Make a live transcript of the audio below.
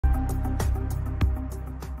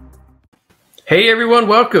Hey everyone,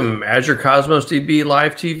 welcome Azure Cosmos DB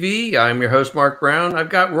Live TV. I'm your host Mark Brown. I've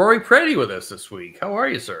got Rory Preddy with us this week. How are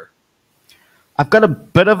you, sir? I've got a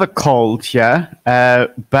bit of a cold here,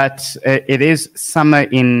 but it is summer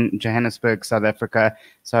in Johannesburg, South Africa,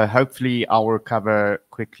 so hopefully I'll recover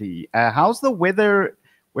quickly. How's the weather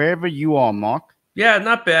wherever you are, Mark? Yeah,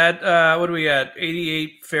 not bad. What do we got?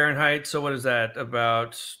 88 Fahrenheit. So what is that?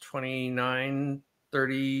 About 29,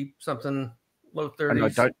 30 something, low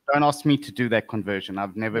 30s? No, don't ask me to do that conversion.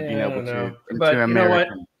 I've never been able to but into you know what?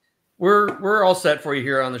 American. We're all set for you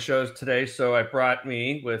here on the shows today. So I brought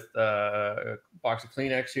me with a box of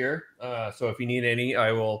Kleenex here. So if you need any,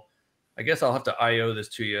 I guess I'll have to IO this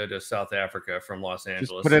to you to South Africa from Los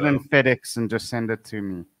Angeles. Just put it in FedEx and just send it to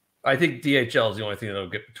me. I think DHL is the only thing that'll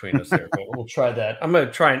get between us there, but we'll try that. I'm going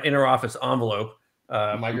to try an interoffice envelope,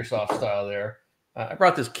 Microsoft style there. I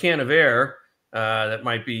brought this can of air that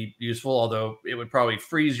might be useful, although it would probably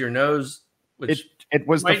freeze your nose. It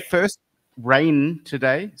was the first rain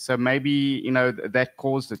today, so maybe that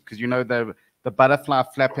caused it, because the butterfly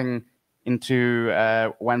flapping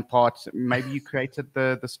into one part. Maybe you created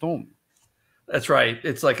the storm. That's right.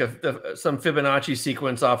 It's like some Fibonacci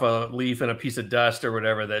sequence off a leaf and a piece of dust or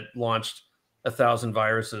whatever that launched 1,000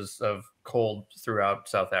 viruses of cold throughout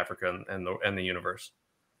South Africa and the universe.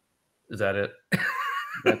 Is that it?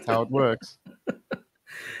 That's how it works.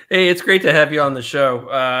 Hey, it's great to have you on the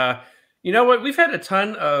show. You know what? We've had a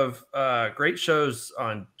ton of great shows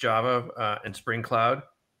on Java and Spring Cloud.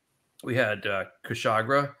 We had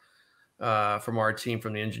Kushagra from our team,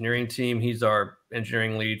 from the engineering team. He's our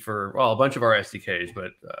engineering lead for, well, a bunch of our SDKs,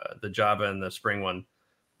 but the Java and the Spring one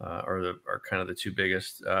are kind of the two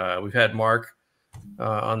biggest. We've had Mark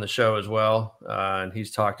on the show as well, and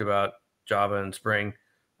he's talked about Java and Spring.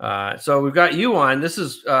 So we've got you on. This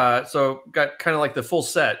is so got kind of like the full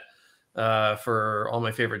set for all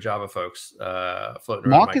my favorite Java folks floating around.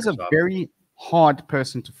 Mark is a very hard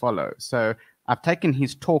person to follow. So I've taken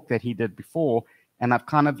his talk that he did before, and I've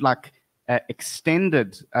kind of like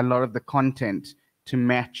extended a lot of the content to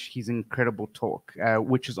match his incredible talk,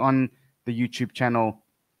 which is on the YouTube channel.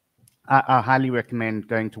 I highly recommend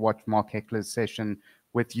going to watch Mark Heckler's session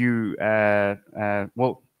with you,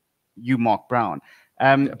 you, Mark Brown.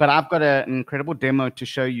 But I've got an incredible demo to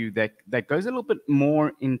show you that goes a little bit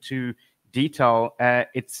more into detail.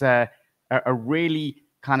 It's a really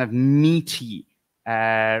kind of meaty,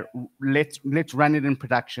 let's run it in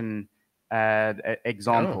production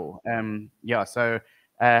example. Yeah, so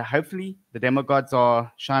hopefully the demo gods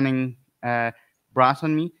are shining bright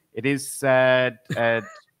on me. It is at 10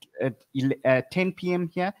 p.m.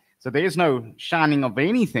 here, so there is no shining of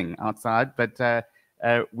anything outside, but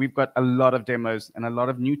we've got a lot of demos and a lot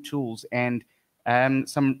of new tools and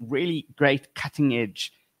some really great cutting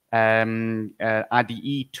edge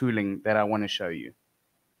IDE tooling that I want to show you.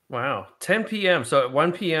 Wow, 10 p.m. So at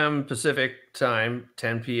 1 p.m. Pacific time,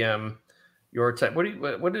 10 p.m. your time.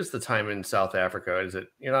 What is the time in South Africa? Is it,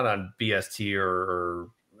 you're not on BST or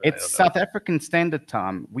it's South African Standard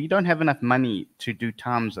Time. We don't have enough money to do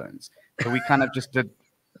time zones, so we kind of just did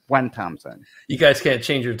one time zone. You guys can't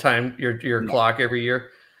change your time, your clock every year.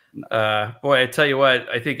 No. Boy, I tell you what,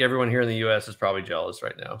 I think everyone here in the U.S. is probably jealous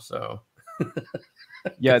right now. So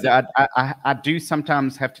yeah, I do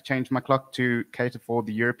sometimes have to change my clock to cater for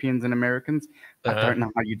the Europeans and Americans. I don't know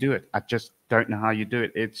how you do it. I just don't know how you do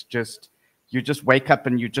it. It's just, you just wake up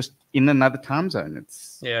and you're just in another time zone.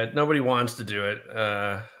 It's, yeah, nobody wants to do it.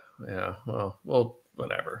 Yeah, well,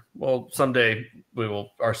 whatever. Well, someday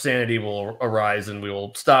our sanity will arise and we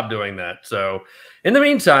will stop doing that. So in the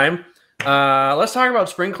meantime, let's talk about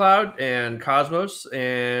Spring Cloud and Cosmos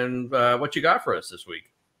and what you got for us this week.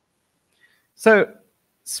 So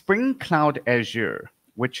Spring Cloud Azure,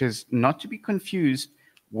 which is not to be confused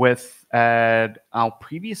with our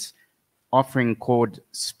previous offering called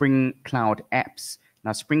Spring Cloud Apps.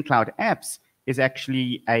 Now, Spring Cloud Apps is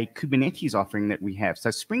actually a Kubernetes offering that we have. So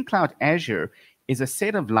Spring Cloud Azure is a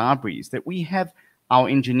set of libraries that we have our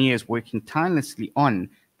engineers working tirelessly on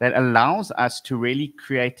that allows us to really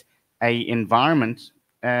create an environment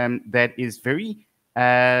that is very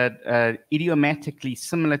idiomatically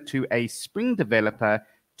similar to a Spring developer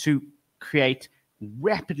to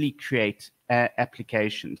rapidly create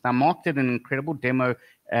applications. Now, Mark did an incredible demo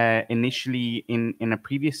initially in a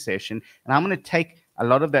previous session, and I'm going to take a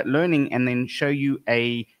lot of that learning and then show you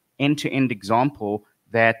a end-to-end example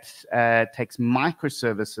that takes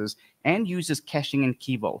microservices and uses caching and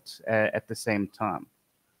key vault at the same time.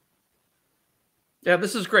 Yeah,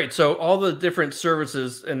 this is great. So all the different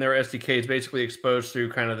services and their SDKs basically exposed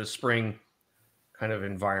through kind of the Spring kind of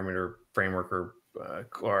environment or framework or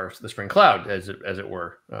or the Spring Cloud, as it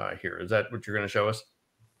were, here. Is that what you're going to show us?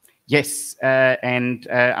 Yes, and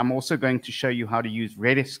I'm also going to show you how to use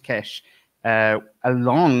Redis cache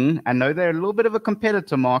along. I know they're a little bit of a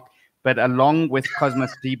competitor, Mark, but along with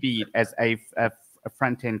Cosmos DB as a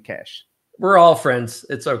front-end cache. We're all friends.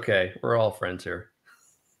 It's okay. We're all friends here.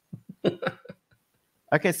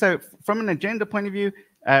 Okay, so from an agenda point of view,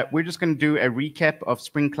 we're just going to do a recap of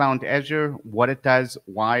Spring Cloud Azure, what it does,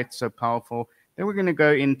 why it's so powerful. Then we're going to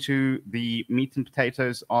go into the meat and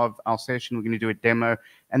potatoes of our session. We're going to do a demo.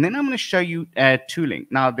 And then I'm going to show you tooling.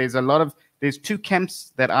 Now, there's two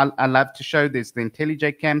camps that I love to show. There's the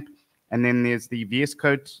IntelliJ camp, and then there's the VS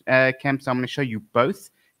Code camp. So I'm going to show you both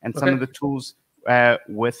and some of the tools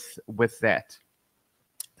with that.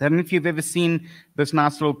 I don't know if you've ever seen this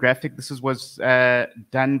nice little graphic. This was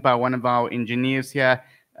done by one of our engineers here,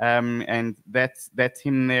 and that's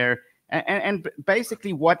him there. And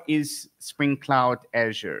basically, what is Spring Cloud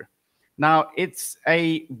Azure? Now, it's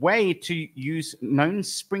a way to use known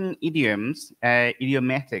Spring idioms,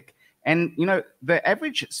 idiomatic. And, you know, the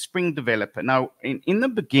average Spring developer, now, in the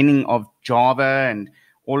beginning of Java and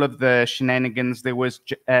all of the shenanigans, there was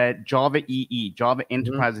Java EE, Java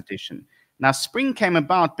Enterprise Edition. Now, Spring came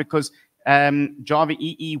about because Java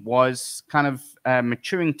EE was kind of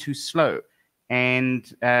maturing too slow.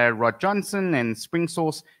 And Rod Johnson and Spring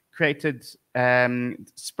Source created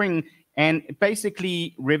Spring, and it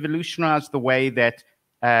basically revolutionized the way that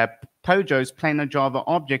POJOs, planar Java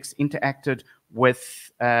objects, interacted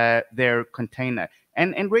with their container,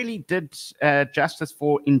 and really did justice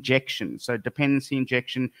for injection. So dependency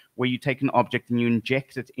injection, where you take an object and you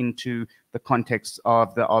inject it into the context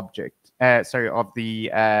of the object, of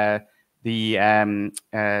the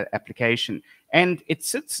application. And it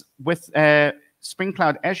sits with Spring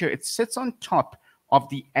Cloud Azure. It sits on top of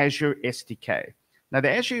the Azure SDK. Now, the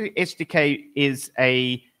Azure SDK is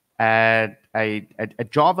a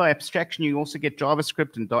Java abstraction. You also get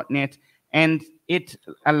JavaScript and .NET, and it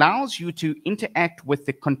allows you to interact with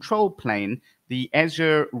the control plane, the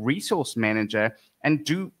Azure Resource Manager, and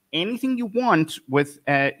do anything you want with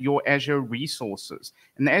your Azure resources.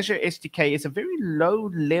 And the Azure SDK is a very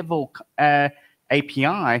low-level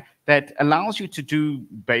API that allows you to do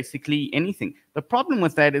basically anything. The problem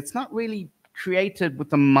with that, it's not really created with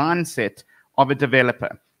the mindset of a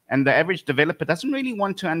developer. And the average developer doesn't really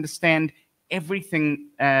want to understand everything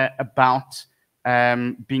about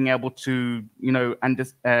being able to, you know,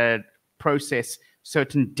 process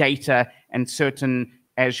certain data and certain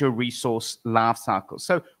Azure resource lifecycles.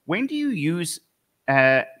 So when do you use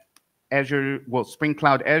Spring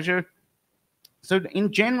Cloud Azure? So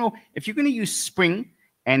in general, if you're going to use Spring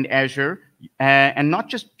and Azure, and not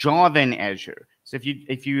just Java and Azure. So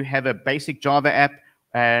if you have a basic Java app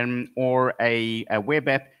or a web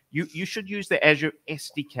app, you should use the Azure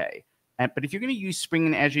SDK. But if you're going to use Spring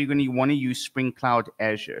and Azure, you're going to want to use Spring Cloud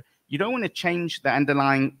Azure. You don't want to change the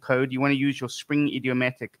underlying code. You want to use your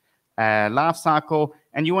Spring-idiomatic lifecycle,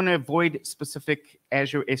 and you want to avoid specific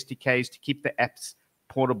Azure SDKs to keep the apps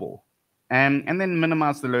portable. And then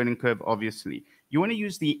minimize the learning curve, obviously. You want to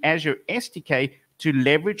use the Azure SDK to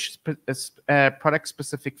leverage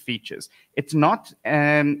product-specific features. It's not,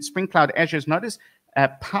 Spring Cloud Azure is not as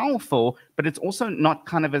powerful, but it's also not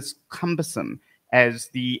kind of as cumbersome as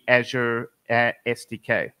the Azure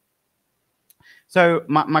SDK. So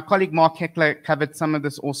my colleague Mark Heckler covered some of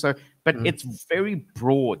this also, but it's very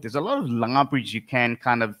broad. There's a lot of libraries you can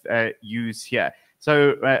kind of use here.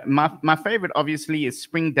 So my favorite, obviously, is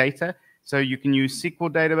Spring Data. So you can use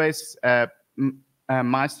SQL database,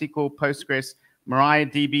 MySQL, Postgres,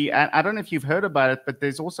 MariaDB. I don't know if you've heard about it, but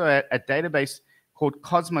there's also a database called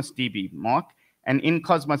CosmosDB, Mark. And in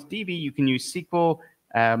CosmosDB, you can use SQL,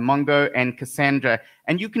 Mongo, and Cassandra.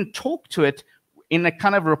 And you can talk to it in a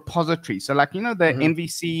kind of repository. So like, you know, the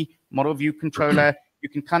MVC model view controller, you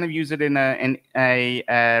can kind of use it in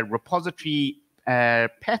a repository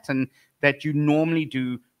pattern that you normally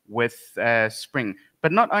do with Spring.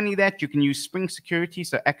 But not only that, you can use Spring Security,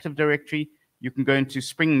 so Active Directory. You can go into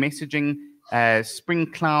Spring Messaging,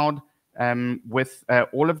 Spring Cloud, with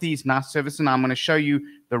all of these nice services. And I'm going to show you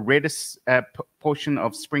the Redis portion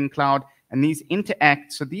of Spring Cloud. And these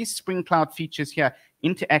interact. So these Spring Cloud features here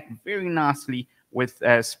interact very nicely with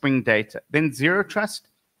Spring Data. Then Zero Trust.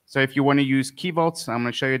 So if you want to use Key Vaults, I'm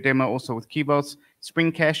going to show you a demo also with Key Vaults,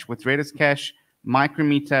 Spring Cache with Redis Cache,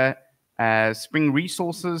 Micrometer, Spring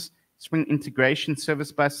Resources, Spring Integration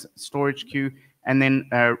Service Bus, Storage Queue, and then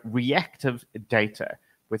reactive data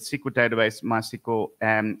with SQL Database, MySQL,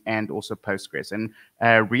 and also Postgres. And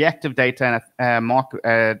reactive data, Mark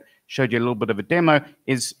showed you a little bit of a demo,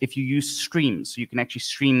 is if you use streams, so you can actually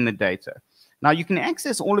stream the data. Now, you can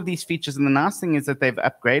access all of these features, and the nice thing is that they've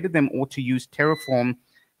upgraded them all to use Terraform.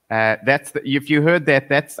 If you heard that,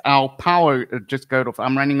 that's our power just go off.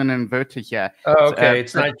 I'm running an inverter here. Oh, okay.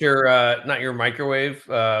 It's not your microwave.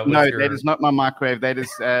 No, that is not my microwave. That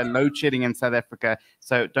is load shedding in South Africa.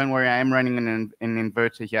 So don't worry, I am running an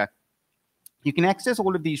inverter here. You can access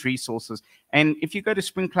all of these resources. And if you go to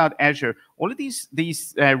Spring Cloud Azure, all of these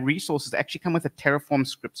resources actually come with a Terraform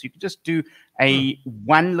script. So you can just do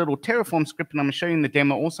one little Terraform script. And I'm going to show you in the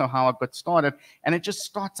demo also how I got started. And it just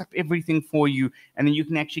starts up everything for you. And then you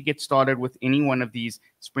can actually get started with any one of these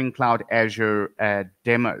Spring Cloud Azure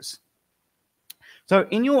demos. So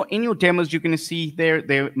in your demos, you're going to see there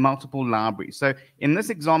are multiple libraries. So in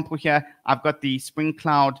this example here, I've got the Spring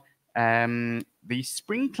Cloud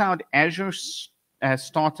Azure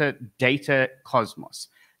Starter Data Cosmos.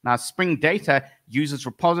 Now, Spring Data uses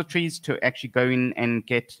repositories to actually go in and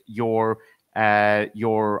get your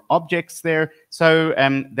objects there. So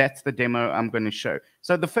that's the demo I'm going to show.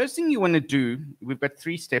 So the first thing you want to do, we've got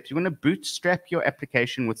 3 steps. You want to bootstrap your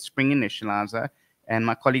application with Spring Initializer. And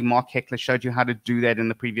my colleague Mark Heckler showed you how to do that in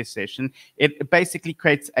the previous session. It basically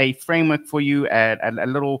creates a framework for you, a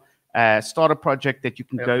little starter project that you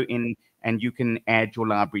can go in and you can add your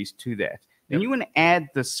libraries to that. Then you want to add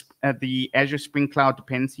the Azure Spring Cloud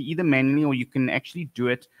dependency either manually or you can actually do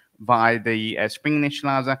it via the Spring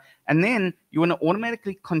Initializer. And then you want to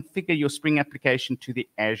automatically configure your Spring application to the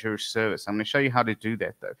Azure service. I'm going to show you how to do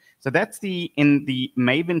that, though. So that's in the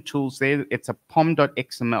Maven tools there. It's a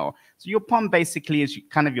pom.xml. So your pom basically is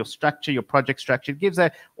kind of your structure, your project structure. It gives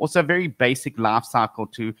also a very basic life cycle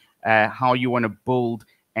to how you want to build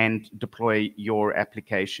and deploy your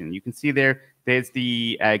application. You can see there's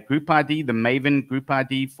the group ID, the Maven group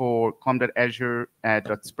ID for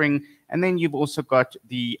com.azure.spring, and then you've also got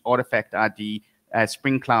the artifact ID,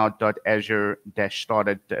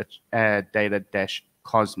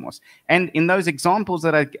 springcloud.azure-starter-data-cosmos. And in those examples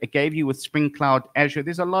that I gave you with Spring Cloud Azure,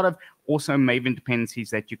 there's a lot of also Maven dependencies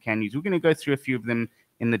that you can use. We're going to go through a few of them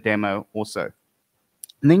in the demo also.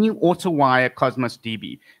 And then you auto-wire Cosmos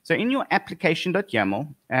DB. So in your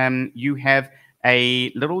application.yaml, you have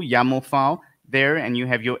a little YAML file there, and you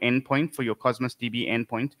have your endpoint for your Cosmos DB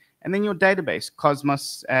endpoint, and then your database,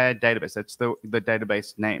 Cosmos database. That's the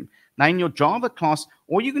database name. Now, in your Java class,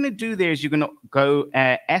 all you're going to do there is you're going to go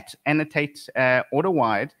 @annotate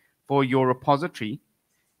auto-wired for your repository,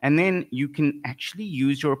 and then you can actually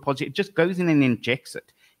use your repository. It just goes in and injects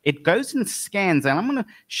it. It goes and scans, and I'm going to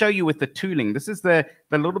show you with the tooling. This is the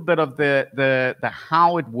little bit of the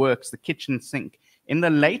how it works, the kitchen sink. In the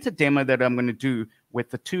later demo that I'm going to do with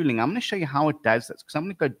the tooling, I'm going to show you how it does this, because I'm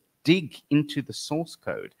going to go dig into the source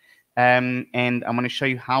code, and I'm going to show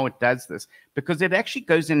you how it does this, because it actually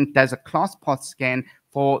goes in and does a class path scan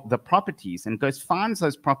for the properties and finds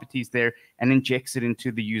those properties there and injects it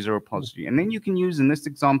into the user repository. And then you can use, in this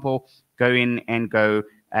example, go in and go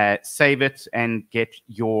save it and get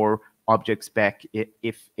your objects back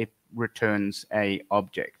if it returns a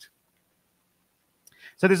object.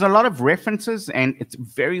 So there's a lot of references, and it's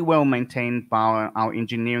very well maintained by our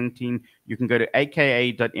engineering team. You can go to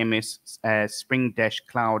aka.ms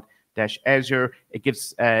spring-cloud-azure. It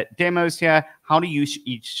gives demos here, how to use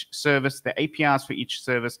each service, the APIs for each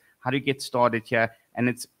service, how to get started here, and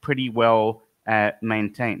it's pretty well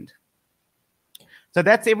maintained. So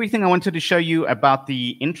that's everything I wanted to show you about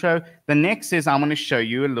the intro. The next is I want to show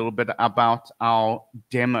you a little bit about our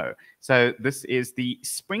demo. So this is the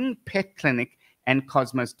Spring PetClinic and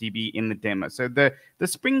Cosmos DB in the demo. So the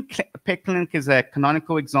Spring PetClinic is a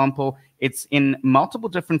canonical example. It's in multiple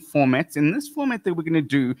different formats. In this format that we're going to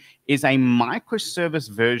do is a microservice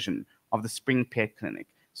version of the Spring PetClinic.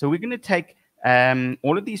 So we're going to take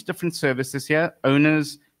all of these different services here,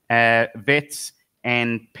 owners, vets,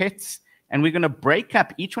 and pets, and we're going to break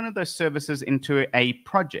up each one of those services into a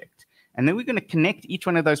project. And then we're going to connect each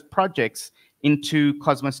one of those projects into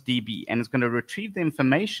Cosmos DB, and it's going to retrieve the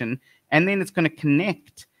information, and then it's going to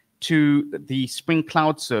connect to the Spring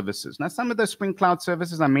Cloud services. Now, some of those Spring Cloud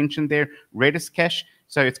services I mentioned there, Redis cache.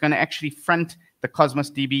 So it's going to actually front the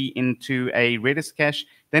Cosmos DB into a Redis cache.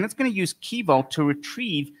 Then it's going to use Key Vault to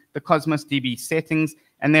retrieve the Cosmos DB settings.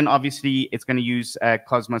 And then obviously it's going to use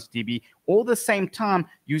Cosmos DB all the same time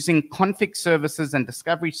using config services and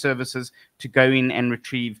discovery services to go in and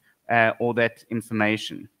retrieve all that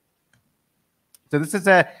information. So this is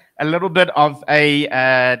a little bit of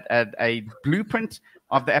a blueprint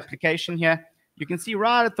of the application here. You can see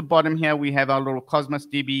right at the bottom here, we have our little Cosmos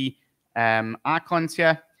DB icons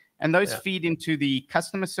here, and those feed into the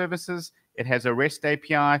customer services. It has a REST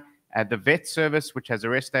API, the vet service, which has a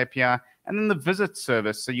REST API, and then the visit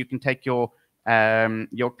service. So you can take your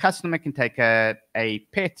your customer can take a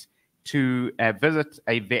pet to visit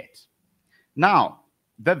a vet. Now,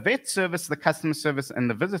 the vet service, the customer service, and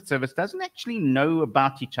the visit service doesn't actually know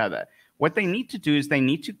about each other. What they need to do is they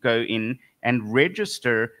need to go in and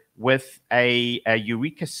register with a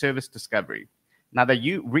Eureka service discovery. Now, the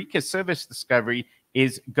Eureka service discovery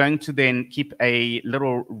is going to then keep a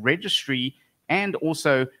little registry and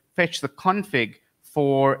also fetch the config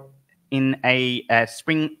for in a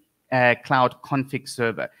Spring Cloud config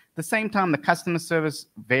server. At the same time, the customer service,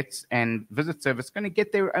 vets, and visit service are going to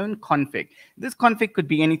get their own config. This config could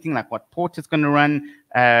be anything like what port it's going to run,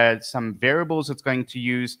 some variables it's going to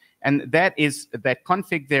use, and that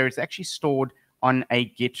config there is actually stored on a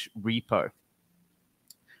Git repo.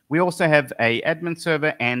 We also have a admin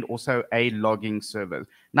server and also a logging server.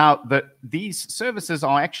 Now, these services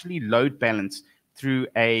are actually load balanced through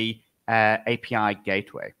a API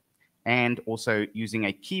gateway, and also using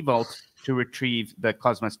a key vault to retrieve the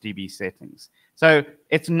Cosmos DB settings. So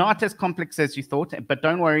it's not as complex as you thought, but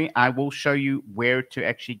don't worry, I will show you where to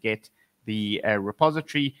actually get the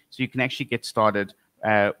repository so you can actually get started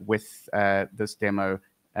with this demo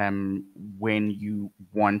when you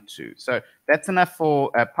want to. So that's enough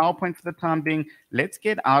for PowerPoint for the time being. Let's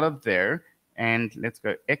get out of there and let's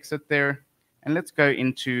go exit there. And let's go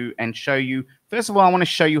into and show you. First of all, I want to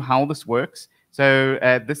show you how this works. So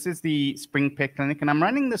this is the Spring PetClinic, and I'm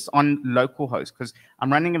running this on localhost because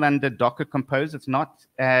I'm running it under Docker Compose. It's not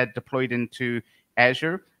deployed into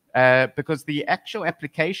Azure because the actual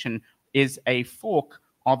application is a fork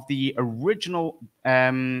of the original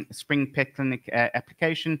Spring PetClinic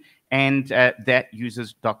application, and that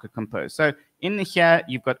uses Docker Compose. So in here,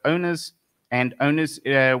 you've got owners, and owners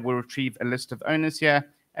will retrieve a list of owners here.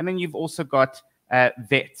 And then you've also got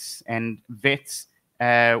vets, and vets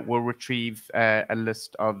will retrieve a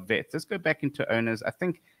list of vets. Let's go back into owners. I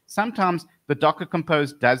think sometimes the Docker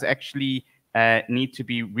Compose does actually need to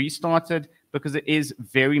be restarted because it is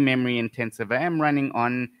very memory intensive. I am running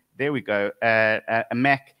on, there we go, a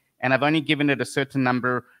Mac, and I've only given it a certain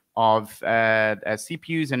number of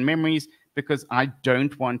CPUs and memories because I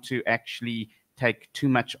don't want to actually take too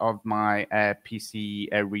much of my PC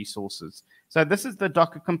resources. So this is the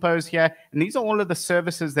Docker Compose here, and these are all of the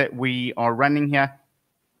services that we are running here.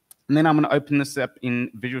 And then I'm going to open this up in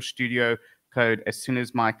Visual Studio Code as soon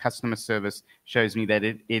as my customer service shows me that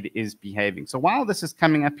it is behaving. So while this is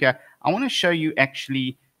coming up here, I want to show you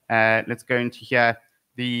actually, let's go into here,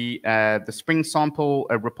 the Spring sample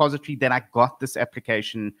repository that I got this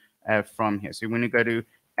application from here. So we want to go to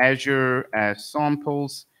Azure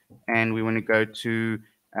samples, and we want to go to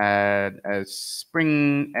Azure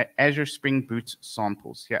Spring Boot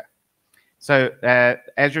samples here. So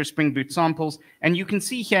Azure Spring Boot samples, and you can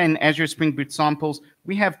see here in Azure Spring Boot samples,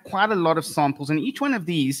 we have quite a lot of samples, and each one of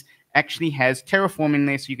these actually has Terraform in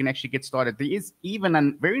there, so you can actually get started. There is even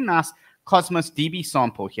a very nice Cosmos DB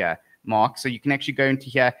sample here, Mark, so you can actually go into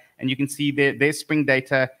here, and you can see there's Spring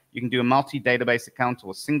data. You can do a multi-database account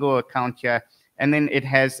or a single account here, and then it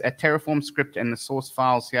has a Terraform script and the source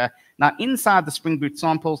files here. Now, inside the Spring Boot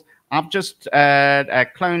samples, I've just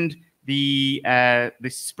cloned the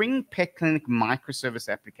Spring PetClinic microservice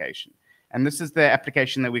application. And this is the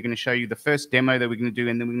application that we're going to show you, the first demo that we're going to do,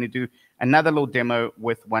 and then we're going to do another little demo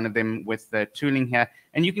with one of them with the tooling here.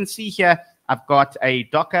 And you can see here, I've got a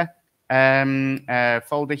Docker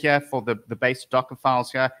folder here for the base Docker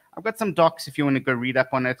files here. I've got some docs if you want to go read up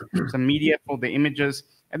on it, some media for the images.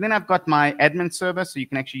 And then I've got my admin server, so you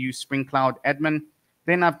can actually use Spring Cloud admin.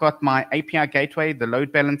 Then I've got my API gateway, the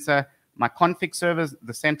load balancer, my config servers,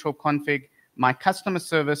 the central config, my customer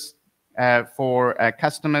service for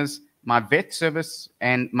customers, my vet service,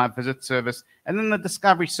 and my visit service, and then the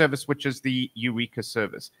discovery service, which is the Eureka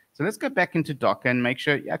service. So let's go back into Docker and make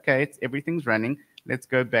sure, okay, everything's running. Let's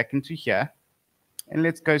go back into here, and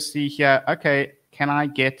let's go see here, okay, can I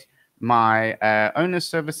get my owner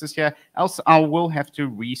services here? Else I will have to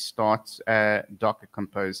restart Docker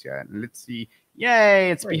Compose here. Let's see.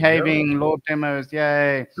 Yay, it's behaving. Lord demos,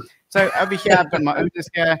 yay. So over here, I've got my owners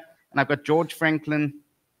here, and I've got George Franklin.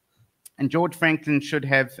 And George Franklin should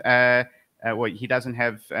have, well, he doesn't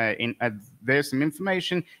have, there's some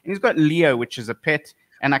information. And he's got Leo, which is a pet.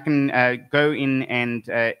 And I can go in and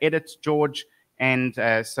edit George and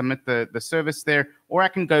submit the service there. Or I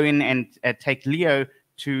can go in and take Leo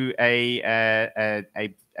to a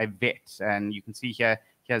vet. And you can see here,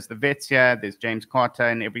 here's the vets here. There's James Carter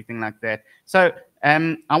and everything like that. So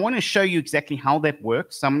I want to show you exactly how that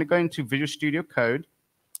works. So I'm going to go into Visual Studio Code.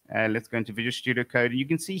 Let's go into Visual Studio Code. You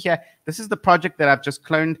can see here, this is the project that I've just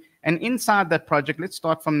cloned. And inside that project, let's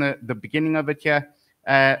start from the beginning of it here.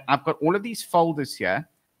 I've got all of these folders here.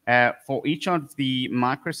 for each of the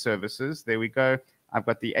microservices. There we go. I've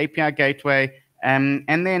got the API gateway, and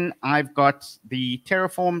then I've got the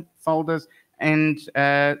Terraform folders and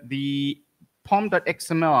the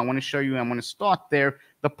pom.xml. I want to show you. I want to start there.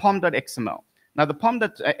 The pom.xml. Now, the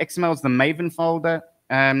pom.xml is the Maven folder,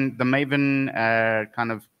 the Maven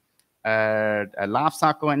kind of life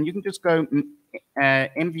cycle, and you can just go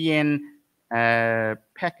mvn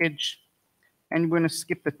package, and we're going to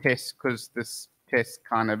skip the test because this test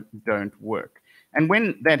kind of don't work. And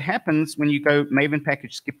when that happens, when you go Maven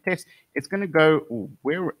package skip test, it's going to go, oh,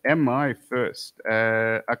 where am I first?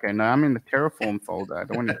 Okay, no, I'm in the Terraform folder. I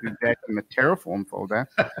don't want to do that in the Terraform folder.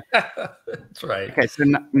 That's right. Okay, so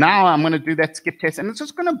now I'm going to do that skip test, and it's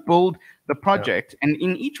just going to build the project. Yeah. And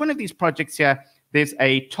in each one of these projects here, there's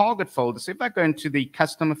a target folder. So if I go into the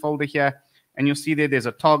customer folder here, and you'll see there's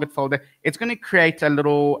a target folder, it's going to create a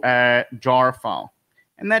little jar file.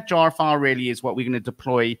 And that jar file really is what we're going to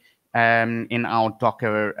deploy in our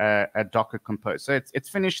Docker Compose. So it's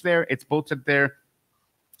finished there, it's built it there.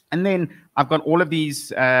 And then I've got all of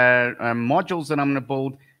these modules that I'm going to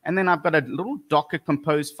build. And then I've got a little Docker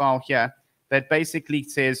Compose file here that basically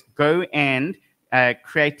says go and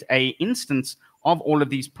create a instance of all of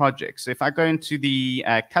these projects. So if I go into the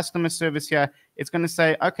customer service here, it's going to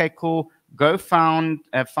say, okay, cool, go find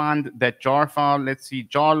that jar file. Let's see,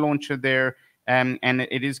 jar launcher there. And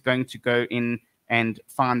it is going to go in and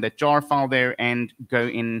find that jar file there and go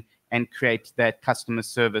in and create that customer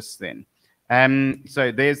service then.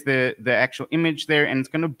 So there's the actual image there, and it's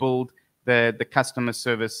going to build the customer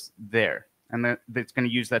service there. And it's going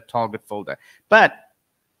to use that target folder. But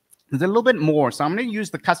there's a little bit more. So I'm going to use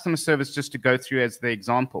the customer service just to go through as the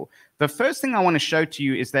example. The first thing I want to show to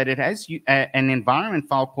you is that it has an environment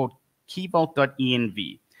file called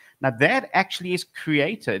keyvault.env. Now that actually is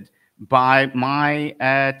created by my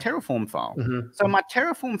Terraform file. Mm-hmm. So my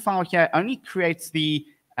Terraform file here only creates the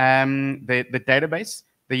database,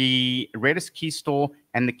 the Redis key store,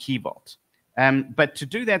 and the key vault. But to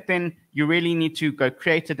do that, then you really need to go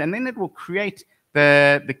create it, and then it will create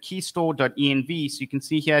the keystore.env. So you can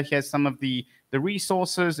see here, here's some of the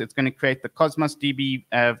resources. It's going to create the cosmosdb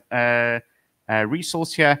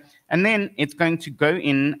resource here. And then it's going to go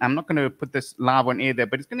in, I'm not going to put this live on air there,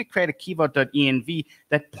 but it's going to create a keyvault.env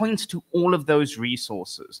that points to all of those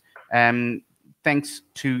resources, thanks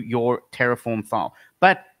to your Terraform file.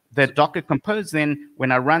 But the Docker Compose then,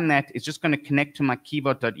 when I run that, it's just going to connect to my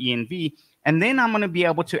keyvault.env, and then I'm going to be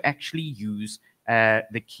able to actually use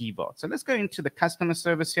the key vault. So let's go into the customer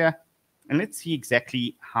service here, and let's see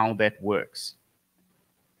exactly how that works.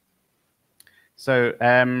 So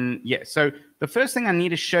yeah, so the first thing I need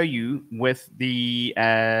to show you with the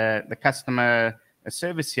customer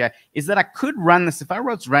service here is that I could run this. If I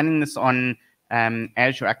was running this on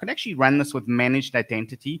Azure, I could actually run this with managed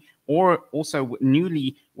identity, or also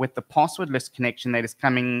newly with the passwordless connection that is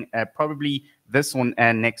coming probably this one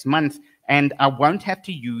next month, and I won't have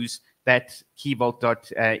to use that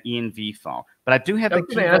keyvault.env file. But I do have the I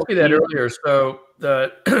was going to ask you that earlier. So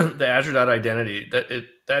the the Azure.identity,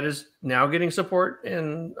 that is now getting support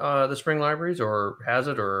in the Spring libraries, or has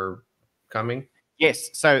it, or coming? Yes,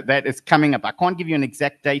 so that is coming up. I can't give you an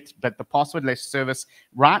exact date, but the passwordless service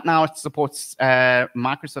right now, it supports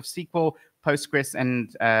Microsoft SQL, Postgres,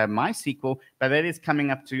 and MySQL, but that is coming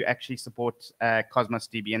up to actually support Cosmos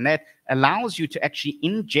DB, and that allows you to actually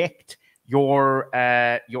inject your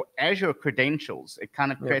Azure credentials. It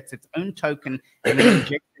kind of creates its own token and then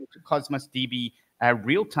injects into Cosmos DB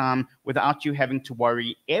real time without you having to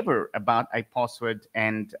worry ever about a password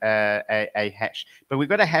and a hash. But we've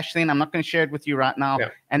got a hash then. I'm not going to share it with you right now.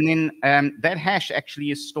 Yeah. And then that hash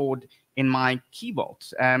actually is stored in my key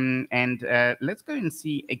vault. And let's go and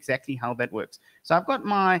see exactly how that works. So I've got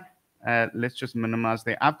my, let's just minimize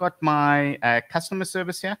there. I've got my customer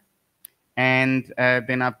service here. And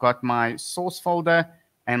then I've got my source folder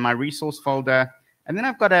and my resource folder. And then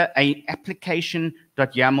I've got a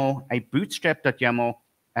application.yaml, a bootstrap.yaml.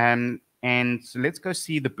 And so let's go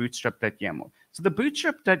see the bootstrap.yaml. So the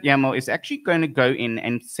bootstrap.yaml is actually going to go in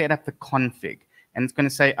and set up the config. And it's going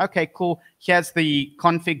to say, okay, cool, here's the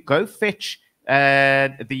config. Go fetch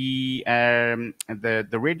the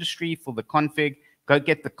registry for the config. Go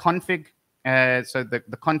get the config. So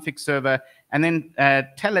the config server, and then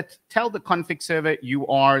tell the config server you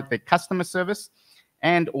are the customer service,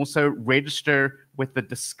 and also register with the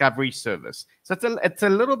discovery service. So it's a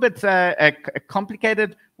little bit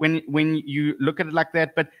complicated when you look at it like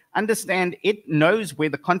that, but understand it knows where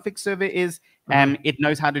the config server is. It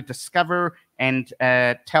knows how to discover and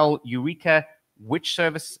tell Eureka which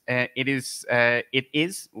service it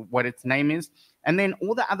is, what its name is, and then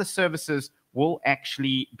all the other services will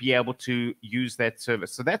actually be able to use that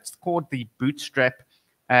service. So that's called the bootstrap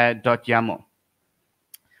 .yaml.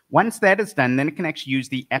 Once that is done, then it can actually use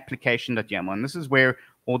the application.yaml, and this is where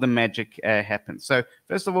all the magic happens. So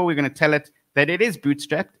first of all, we're going to tell it that it is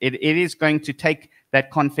bootstrapped. It is going to take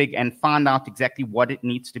that config and find out exactly what it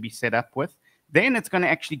needs to be set up with. Then it's going to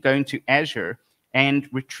actually go into Azure and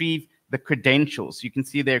retrieve the credentials. You can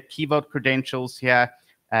see their Key Vault credentials here,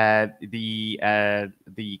 the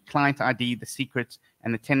client ID, the secret,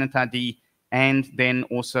 and the tenant ID, and then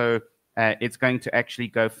also it's going to actually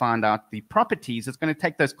go find out the properties. It's going to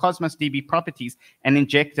take those Cosmos DB properties and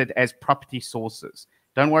inject it as property sources.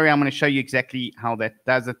 Don't worry, I'm going to show you exactly how that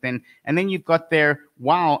does it then. And then you've got there,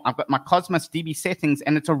 wow, I've got my Cosmos DB settings,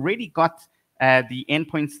 and it's already got the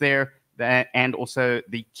endpoints there and also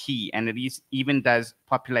the key. And it even does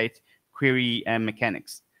populate query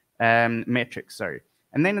metrics, sorry.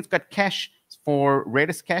 And then it's got cache for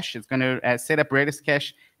Redis cache. It's going to set up Redis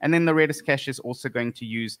cache. And then the Redis cache is also going to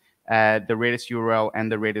use the Redis URL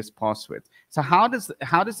and the Redis password. So how does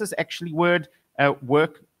this actually work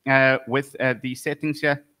with the settings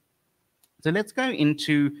here? So let's go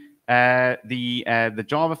into the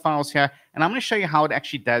Java files here, and I'm going to show you how it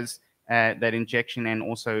actually does that injection and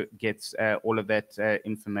also gets all of that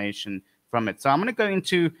information from it. So I'm going to go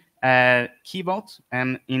into Key Vault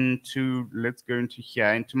and let's go into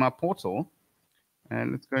here, into my portal.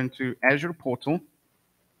 Let's go into Azure portal.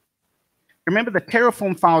 Remember, the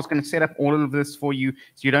Terraform file is going to set up all of this for you,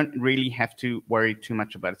 so you don't really have to worry too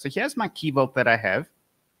much about it. So here's my Key Vault that I have.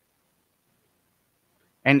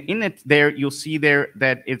 And in it there, you'll see there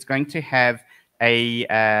that it's going to have a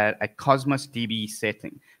Cosmos DB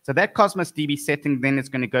setting. So that Cosmos DB setting then is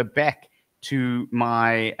going to go back to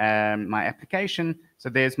my my application. So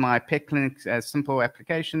there's my PetClinic simple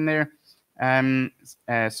application there,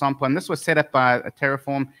 sample, and this was set up by a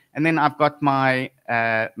Terraform. And then I've got my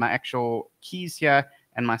my actual keys here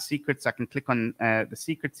and my secrets. I can click on the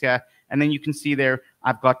secrets here, and then you can see there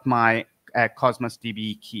I've got my Cosmos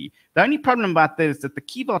DB key. The only problem about this is that the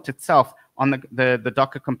Key Vault itself on the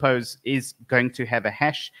Docker Compose is going to have a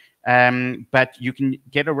hash, but you can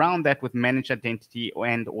get around that with managed identity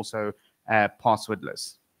and also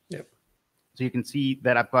passwordless. Yep. So you can see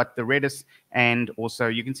that I've got the Redis, and also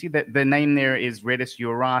you can see that the name there is Redis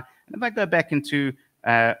URI. And if I go back into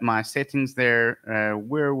my settings there,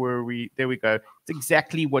 where were we? There we go. It's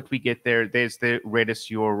exactly what we get there. There's the Redis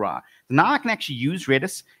URI. So now I can actually use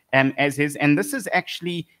Redis as is, and this is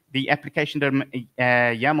actually the application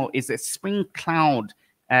YAML is a Spring Cloud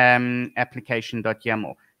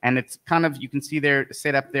application.yaml. And it's kind of, you can see there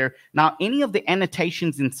set up there. Now, any of the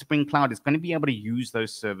annotations in Spring Cloud is going to be able to use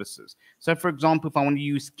those services. So, for example, if I want to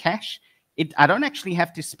use cache, I don't actually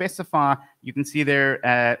have to specify, you can see there,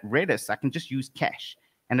 Redis. I can just use cache,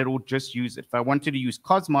 and it will just use it. If I wanted to use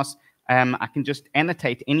Cosmos, I can just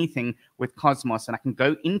annotate anything with Cosmos, and I can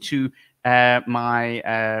go into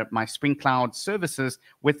my Spring Cloud services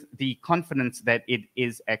with the confidence that it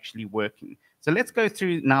is actually working. So let's go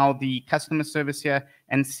through now the customer service here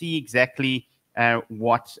and see exactly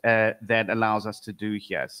what that allows us to do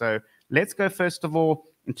here. So let's go first of all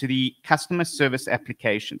into the customer service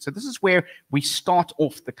application. So this is where we start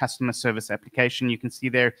off the customer service application. You can see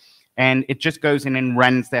there, and it just goes in and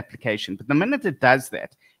runs the application. But the minute it does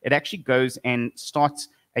that, it actually goes and starts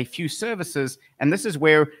a few services. And this is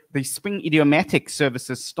where the Spring-idiomatic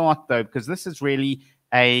services start, though, because this is really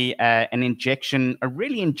an injection, a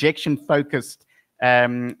really injection-focused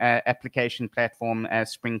application platform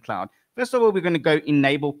as Spring Cloud. First of all, we're going to go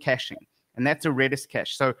enable caching, and that's a Redis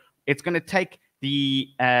cache. So it's going to take the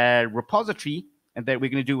repository that we're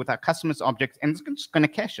going to do with our customers objects, and it's just going to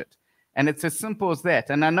cache it. And it's as simple as that.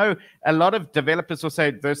 And I know a lot of developers will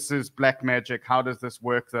say, this is black magic. How does this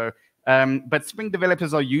work, though? But Spring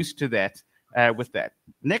developers are used to that with that.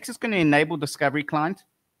 Next, it's going to enable Discovery Client.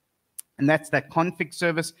 And that's that config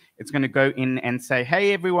service. It's going to go in and say,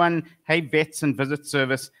 hey, everyone, hey, vets and visit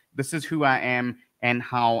service, this is who I am and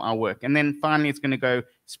how I work. And then finally, it's going to go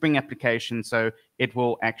Spring application. So it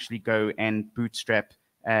will actually go and bootstrap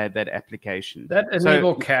that application. That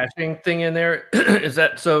enable caching thing in there, is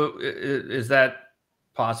that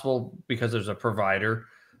possible because there's a provider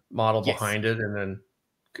model behind it, and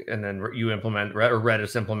then you implement, or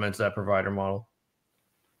Redis implements that provider model?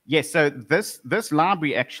 Yes, so this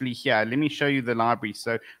library actually here, let me show you the library.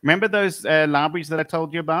 So remember those libraries that I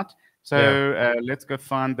told you about? So let's go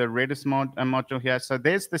find the Redis module here. So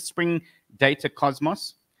there's the Spring Data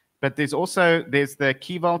Cosmos, but there's the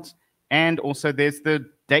Key Vault, and also there's the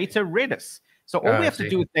Data Redis. So all we have to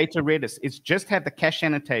do with Data Redis is just have the cache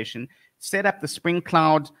annotation. set up the Spring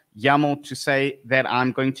Cloud YAML to say that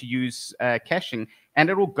I'm going to use caching, and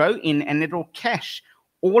it will go in and it will cache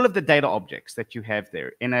all of the data objects that you have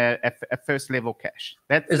there in a first level cache.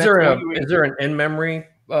 Is there an in-memory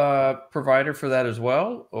provider for that as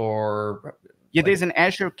well, or? Yeah, there's an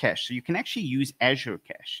Azure cache, so you can actually use Azure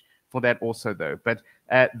cache for that also, though. But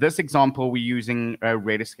this example, we're using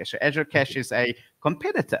Redis cache. So Azure cache is a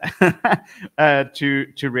competitor to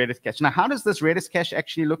Redis cache. Now, how does this Redis cache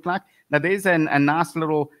actually look like? Now, there's a nice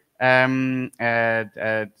little toolkit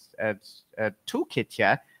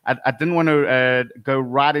here. I didn't want to go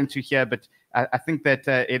right into here, but I think that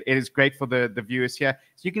it is great for the viewers here.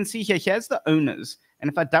 So you can see here, here's the owners. And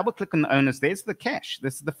if I double click on the owners, there's the cache.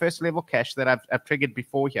 This is the first level cache that I've triggered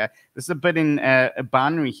before here. This is a bit in a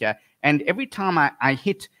binary here. And every time I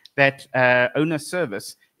hit that owner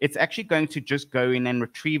service, it's actually going to just go in and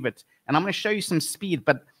retrieve it. And I'm going to show you some speed,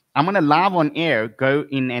 but I'm going to live on air go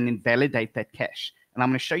in and invalidate that cache. And I'm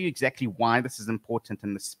going to show you exactly why this is important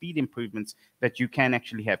and the speed improvements that you can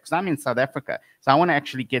actually have. Because I'm in South Africa, so I want to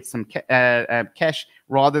actually get some cache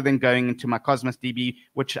rather than going into my Cosmos DB,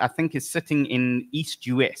 which I think is sitting in East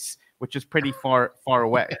US, which is pretty far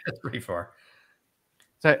away. That's pretty far.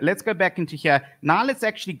 So let's go back into here. Now let's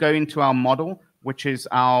actually go into our model, which is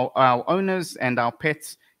our owners and our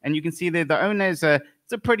pets. And you can see there the owner is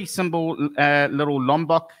it's a pretty simple little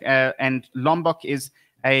Lombok, and Lombok is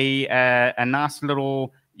a nice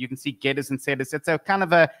little, you can see getters and setters. It's a kind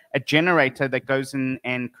of a generator that goes in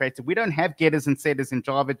and creates it. We don't have getters and setters in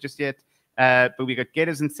Java just yet, but we got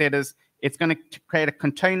getters and setters. It's going to create a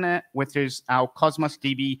container, which is our Cosmos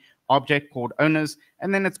DB object called owners.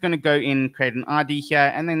 And then it's going to go in, create an ID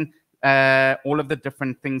here, and then all of the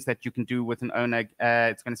different things that you can do with an owner.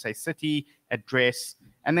 It's going to say city, address,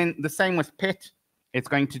 and then the same with pet. It's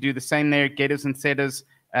going to do the same there, getters and setters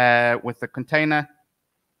with the container.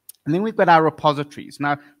 And then we've got our repositories.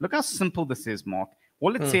 Now, look how simple this is, Mark.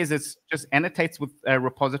 All it says is just annotates with a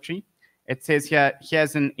repository. It says here,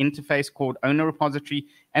 here's an interface called owner repository,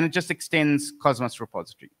 and it just extends Cosmos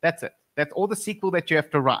repository. That's it. That's all the SQL that you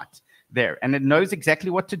have to write there. And it knows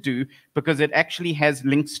exactly what to do because it actually has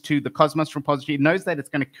links to the Cosmos repository. It knows that it's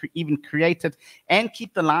going to even create it and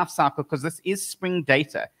keep the life cycle because this is Spring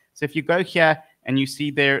data. So if you go here and you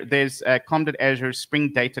see there's Cloud Azure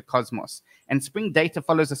Spring Data Cosmos. And Spring Data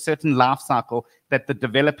follows a certain life cycle that the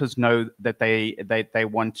developers know that they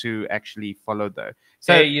want to actually follow, though.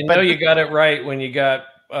 So hey, you got it right when you got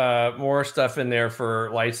more stuff in there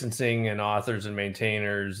for licensing and authors and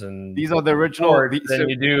maintainers, and these are the original than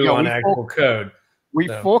you do on actual code. We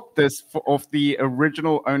forked this off the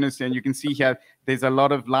original owners here, and you can see here there's a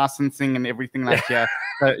lot of licensing and everything like that.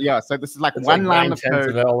 So this is like one line of code.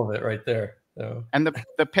 Of all of it right there. So. And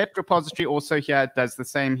the pet repository also here does the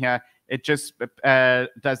same here. It just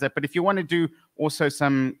does that. But if you want to do also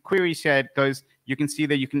some queries here, it goes. You can see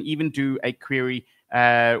that you can even do a query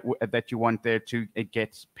that you want there to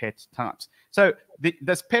get pet types. So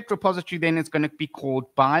this pet repository then is going to be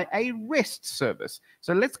called by a REST service.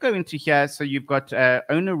 So let's go into here. So you've got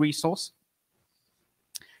owner resource.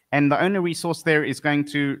 And the owner resource there is going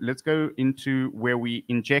to, let's go into where we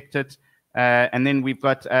inject it. And then we've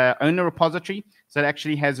got owner repository. So it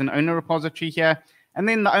actually has an owner repository here. And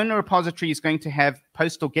then the owner repository is going to have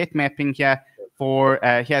post or get mapping here for,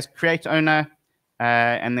 he has create owner,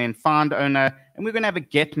 and then find owner. And we're going to have a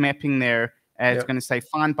get mapping there. It's going to say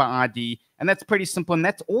find by ID. And that's pretty simple. And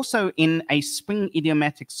that's also in a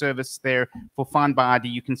Spring-idiomatic service there for find by ID.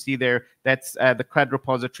 You can see there, that's the CRUD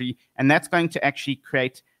repository. And that's going to actually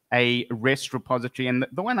create a REST repository. And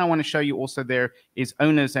the one I want to show you also there is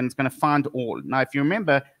owners, and it's going to find all. Now, if you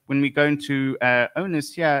remember, when we go into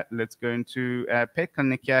owners here, let's go into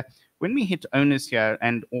PetClinic here. When we hit owners here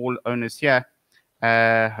and all owners here,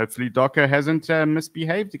 hopefully Docker hasn't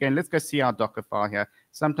misbehaved again. Let's go see our Docker file here.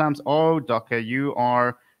 Sometimes, oh, Docker, you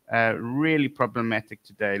are really problematic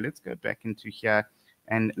today. Let's go back into here.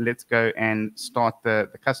 And let's go and start the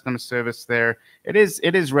customer service there. It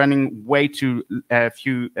is running way too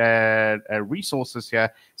few resources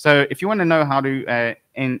here. So if you want to know how to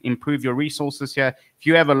improve your resources here, if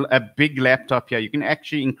you have a big laptop here, you can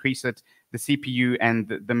actually increase it, the CPU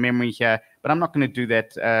and the memory here. But I'm not going to do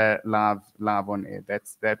that live on air.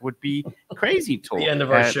 That would be crazy talk. The end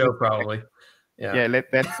of our show, probably. Yeah.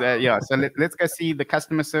 So let's go see the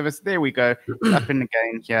customer service. There we go. Up in the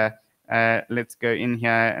game here. Let's go in here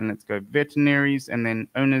and let's go veterinaries and then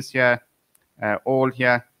owners here, all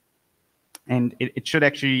here. And it should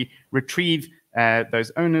actually retrieve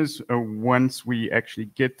those owners once we actually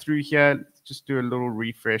get through here. Let's just do a little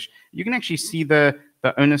refresh. You can actually see the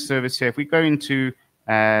owner service here. If we go into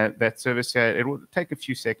that service here. It will take a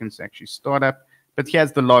few seconds to actually start up, but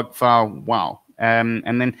here's the log file. Wow.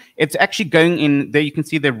 And then it's actually going in there. You can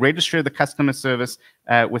see the register of the customer service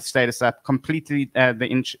with status up, completely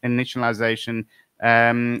the initialization,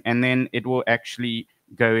 and then it will actually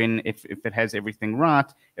go in if it has everything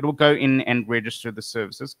right. It will go in and register the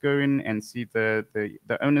services. Go in and see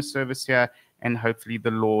the owner service here, and hopefully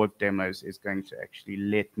the law of demos is going to actually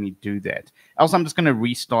let me do that. Else I'm just going to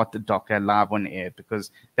restart the Docker live on air, because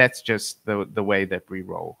that's just the way that we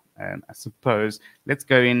roll. I suppose. Let's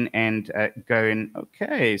go in and go in.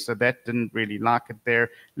 Okay, so that didn't really like it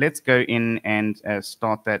there. Let's go in and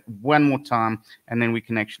start that one more time, and then we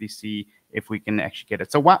can actually see if we can actually get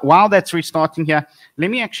it. So while that's restarting here,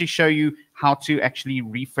 let me actually show you how to actually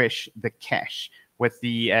refresh the cache with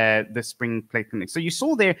the Spring PetClinic. So you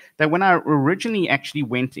saw there that when I originally actually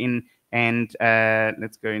went in and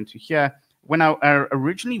let's go into here. When I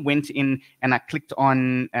originally went in and I clicked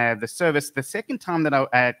on the service, the second time that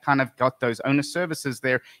I kind of got those owner services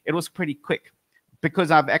there, it was pretty quick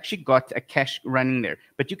because I've actually got a cache running there.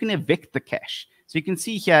 But you can evict the cache. So you can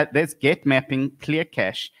see here, there's get mapping, clear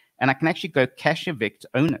cache, and I can actually go cache evict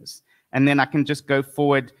owners. And then I can just go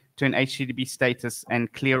forward to an HTTP status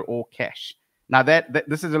and clear all cache. Now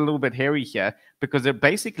this is a little bit hairy here, because it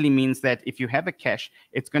basically means that if you have a cache,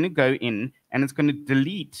 it's going to go in and it's going to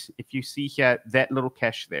delete, if you see here, that little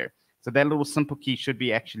cache there. So that little simple key should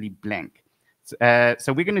be actually blank.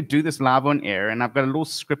 So we're going to do this live on air, and I've got a little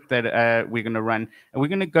script that we're going to run. And we're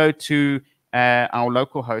going to go to our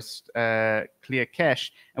local host, clear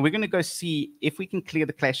cache, and we're going to go see if we can clear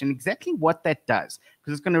the cache and exactly what that does,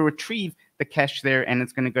 because it's going to retrieve the cache there, and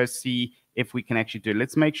it's going to go see if we can actually do it.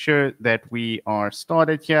 Let's make sure that we are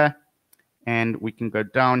started here, and we can go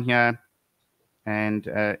down here. And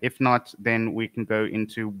if not, then we can go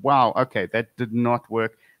into, wow, okay, that did not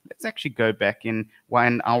work. Let's actually go back in,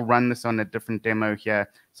 and I'll run this on a different demo here.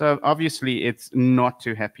 So obviously it's not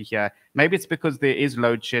too happy here. Maybe it's because there is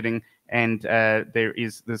load shedding and there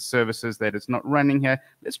is the services that it's not running here.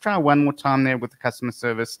 Let's try one more time there with the customer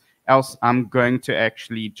service. Else I'm going to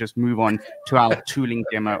actually just move on to our tooling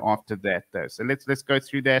demo after that, though. So let's go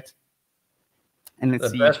through that. And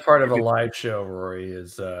let's see. The best part of a live show, Rory,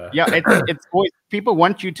 is yeah, it's always, people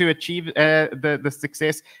want you to achieve the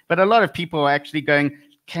success, but a lot of people are actually going,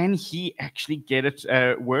 can he actually get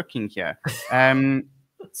it working here?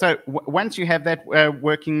 So once you have that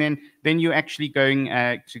working, then you're actually going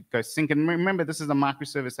to go sync. And remember, this is a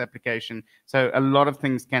microservice application, so a lot of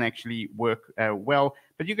things can actually work well.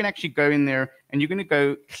 But you can actually go in there, and you're going to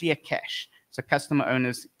go clear cache. So customer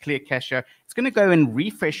owners, clear cache. It's going to go and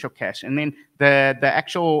refresh your cache, and then the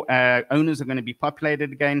actual owners are going to be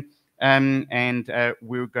populated again. And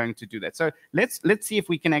we're going to do that. So let's see if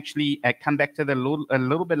we can actually come back to that a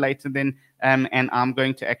little bit later then. And I'm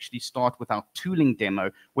going to actually start with our tooling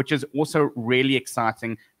demo, which is also really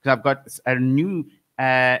exciting because I've got a new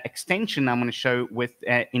extension I'm going to show with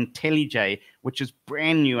IntelliJ, which is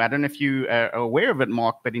brand new. I don't know if you are aware of it,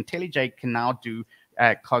 Mark, but IntelliJ can now do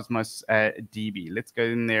Cosmos DB. Let's go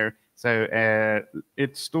in there. So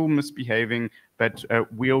it's still misbehaving, but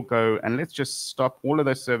we'll go and let's just stop all of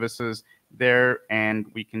those services there, and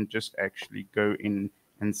we can just actually go in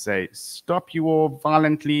and say stop you all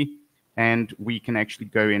violently, and we can actually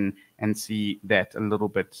go in and see that a little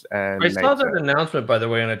bit I saw that announcement, by the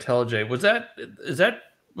way, on IntelliJ.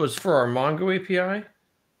 Was for our Mongo API,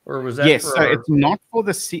 or was that? Yes, for so it's not for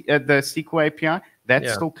the SQL API.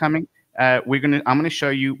 That's still coming. I'm gonna show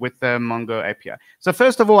you with the Mongo API. So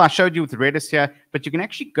first of all, I showed you with Redis here, but you can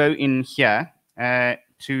actually go in here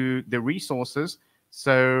to the resources.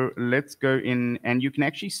 So let's go in, and you can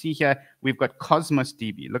actually see here we've got Cosmos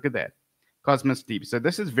DB. Look at that, Cosmos DB. So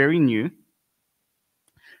this is very new.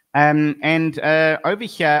 And over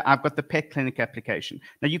here, I've got the PetClinic application.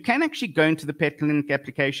 Now, you can actually go into the PetClinic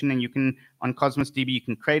application, and you can, on Cosmos DB, you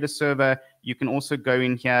can create a server. You can also go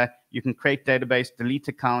in here. You can create database, delete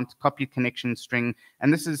account, copy connection string.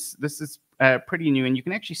 And this is pretty new. And you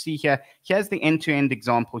can actually see here, here's the end-to-end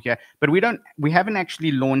example here. But we haven't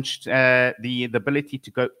actually launched the ability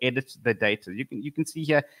to go edit the data. You can see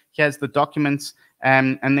here, here's the documents.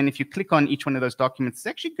 And then if you click on each one of those documents, it's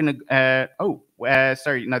actually going to,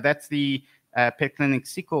 sorry, no, that's the PetClinic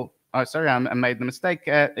SQL. Oh, sorry, I made the mistake.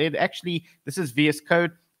 This is VS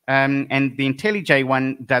Code. And the IntelliJ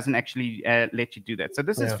one doesn't actually let you do that. So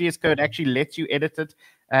this is VS Code, actually lets you edit it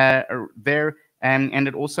there. And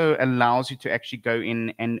it also allows you to actually go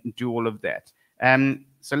in and do all of that.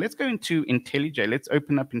 So let's go into IntelliJ. Let's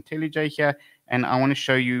open up IntelliJ here. And I want to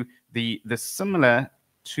show you the similar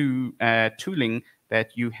to tooling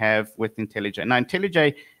that you have with IntelliJ. Now,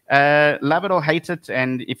 IntelliJ, love it or hate it,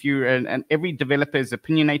 and if you and every developer is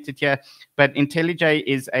opinionated here, but IntelliJ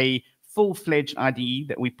is a full-fledged IDE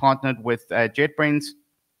that we partnered with JetBrains,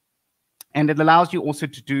 and it allows you also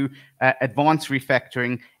to do advanced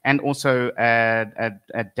refactoring and also a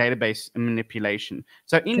database manipulation.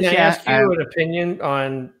 So in Can here, I ask you an opinion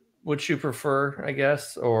on which you prefer, I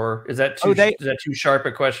guess, or is that too sharp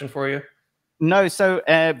a question for you? No, so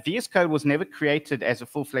VS Code was never created as a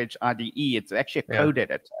full-fledged IDE. It's actually a code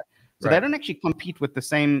editor. So they don't actually compete with the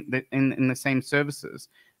same in the same services.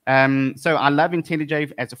 So I love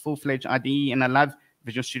IntelliJ as a full-fledged IDE, and I love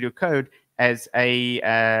Visual Studio Code as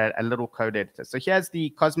a little code editor. So here's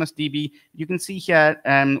the Cosmos DB. You can see here,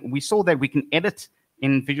 we saw that we can edit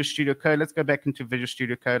in Visual Studio Code. Let's go back into Visual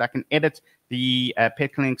Studio Code. I can edit the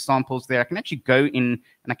PetClinic samples there. I can actually go in,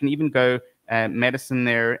 and I can even go medicine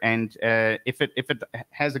there, and if it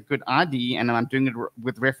has a good ID and I'm doing it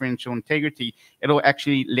with referential integrity, it'll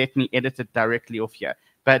actually let me edit it directly off here.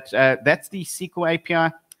 But that's the SQL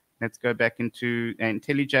API. Let's go back into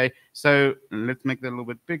IntelliJ. So let's make that a little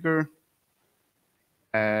bit bigger.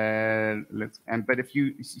 But if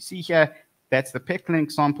you see here, that's the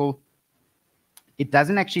PetClinic sample. It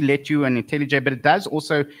doesn't actually let you an IntelliJ, but it does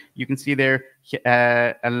also, you can see there,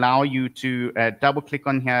 allow you to double click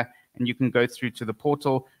on here, and you can go through to the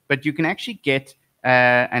portal. But you can actually get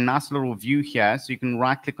a nice little view here. So you can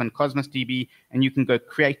right click on Cosmos DB, and you can go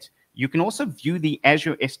create. You can also view the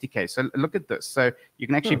Azure SDK. So look at this. So you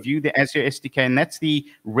can actually view the Azure SDK, and that's the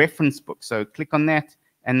reference book. So click on that,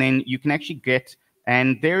 and then you can actually get,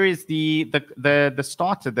 and there is the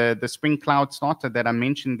starter, the Spring Cloud starter that I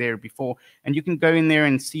mentioned there before. And you can go in there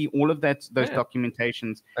and see all of those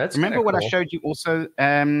documentations. Remember what I showed you also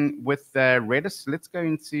with Redis? Let's go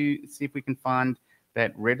into see if we can find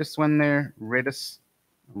that Redis one there. Redis.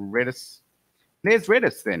 There's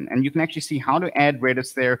Redis then, and you can actually see how to add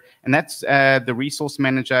Redis there, and that's the resource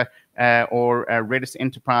manager or Redis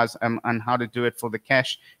Enterprise on how to do it for the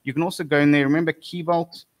cache. You can also go in there. Remember Key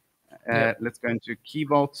Vault? Let's go into Key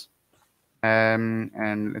Vault,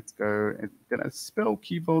 and let's go. Did I spell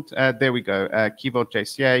Key Vault? There we go. Key Vault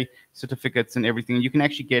JCA certificates and everything. You can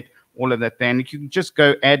actually get all of that there, and you can just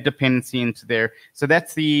go add dependency into there. So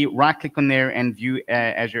that's the right click on there and view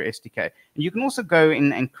Azure SDK. And you can also go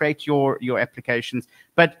in and create your applications.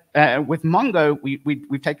 But with Mongo,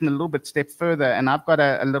 we've taken a little bit step further, and I've got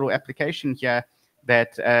a little application here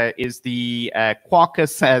that is the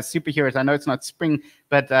Quarkus superheroes. I know it's not Spring,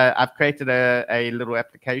 but I've created a little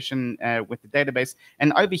application with the database.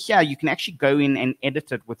 And over here, you can actually go in and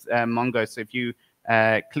edit it with Mongo. So if you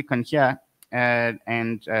click on here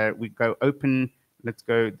and we go open, let's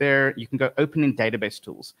go there. You can go open in database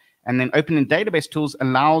tools. And then open in database tools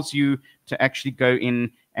allows you to actually go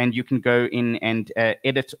in, and you can go in and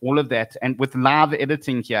edit all of that, and with live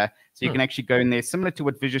editing here, so you can actually go in there, similar to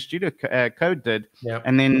what Visual Studio Code did.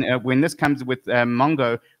 And then when this comes with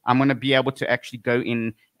Mongo, I'm going to be able to actually go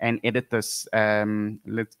in and edit this.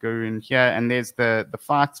 Let's go in here, and there's the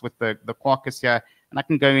fights with the Quarkus here, and I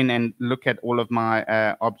can go in and look at all of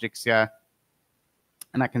my objects here,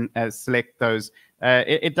 and I can select those.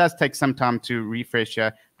 It does take some time to refresh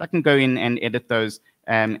here, but I can go in and edit those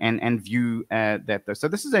and view that. So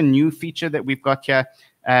this is a new feature that we've got here,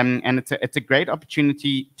 and it's a great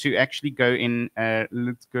opportunity to actually go in.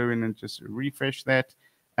 Let's go in and just refresh that,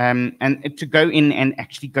 and to go in and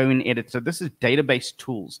actually go and edit. So this is database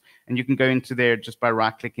tools, and you can go into there just by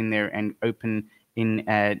right-clicking there and open in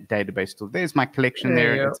database tools. There's my collection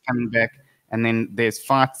there. It's coming back, and then there's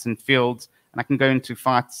fights and fields. And I can go into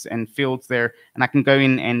fights and fields there, and I can go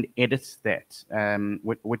in and edit that,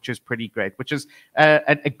 which is pretty great, which is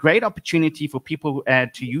a great opportunity for people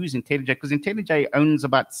to use IntelliJ, because IntelliJ owns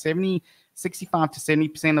about 65 to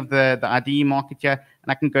 70% of the IDE market here.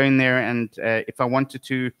 And I can go in there, and if I wanted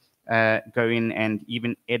to go in and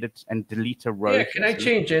even edit and delete a row. Yeah, can I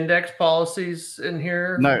change index policies in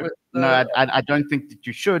here? No, I don't think that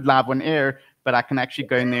you should live on air, but I can actually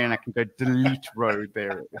go in there and I can go delete row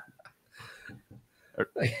there.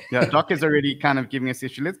 Yeah, Docker's already kind of giving us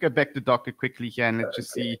issue. Let's go back to Docker quickly here, and let's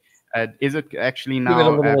just see, is it actually now... Give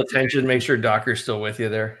it a little attention, make sure Docker's still with you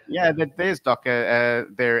there. Yeah, there's Docker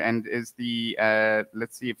there, and is the...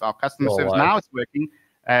 let's see if our customer service now is working.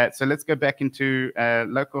 So let's go back into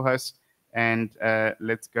localhost, and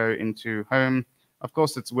let's go into home. Of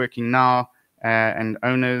course, it's working now, and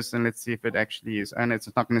owners, and let's see if it actually is owners.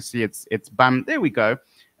 It's not going to see it's bum. There we go.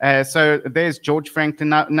 So there's George Franklin.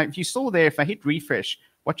 Now, if you saw there, if I hit refresh,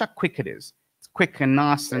 watch how quick it is. It's quick and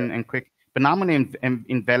nice and quick. But now I'm going to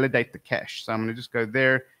invalidate the cache. So I'm going to just go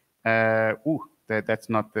there. that's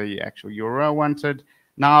not the actual URL I wanted.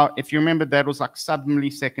 Now, if you remember, that was like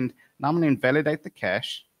sub-millisecond. Now I'm going to invalidate the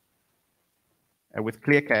cache with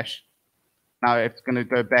clear cache. Now it's going to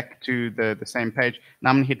go back to the same page. Now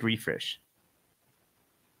I'm going to hit refresh.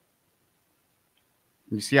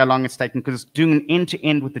 You see how long it's taking because it's doing an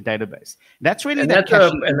end-to-end with the database. That's really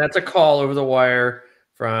that's a call over the wire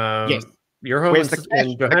from your home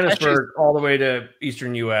in Johannesburg all the way to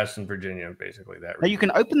Eastern US and Virginia, basically that. Now you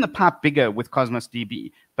can open the pipe bigger with Cosmos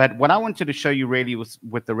DB, but what I wanted to show you really was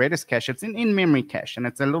with the Redis cache. It's an in-memory cache, and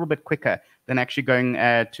it's a little bit quicker than actually going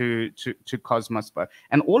to Cosmos.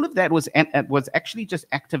 And all of that was actually just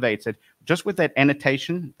activated just with that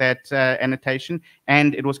annotation,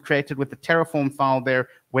 and it was created with the Terraform file there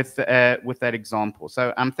with that example.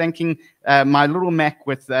 So I'm thanking my little Mac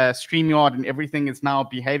with StreamYard, and everything is now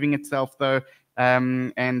behaving itself though.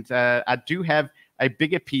 I do have a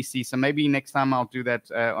bigger PC, so maybe next time I'll do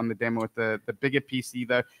that on the demo with the bigger PC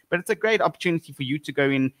though. But it's a great opportunity for you to go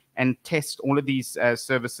in and test all of these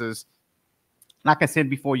services. Like I said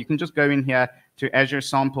before, you can just go in here to Azure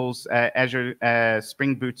Samples, Azure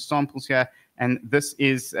Spring Boot Samples here, and this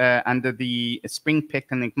is under the Spring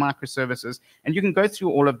PetClinic microservices, and you can go through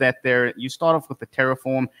all of that there. You start off with the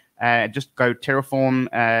Terraform, just go Terraform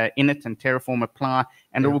init and Terraform apply,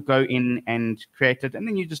 and it will go in and create it, and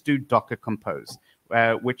then you just do Docker compose.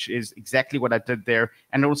 Which is exactly what I did there,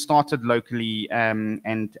 and it will start it locally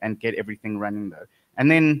and get everything running though. And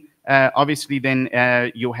then obviously then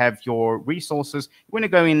you'll have your resources. You want to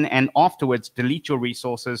go in and afterwards delete your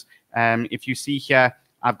resources. If you see here,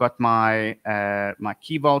 I've got my my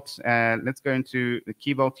Key Vault. Let's go into the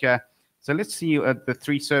Key Vault here. So let's see the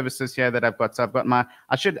three services here that I've got. So I've got my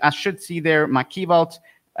I should see there my Key Vault.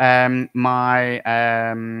 My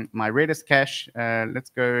Redis cache. Let's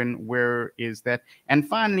go in. Where is that? And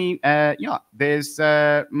finally, yeah, there's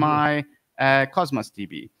my Cosmos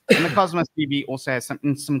DB. And the Cosmos DB also has some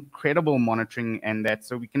incredible monitoring and that.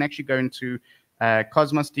 So we can actually go into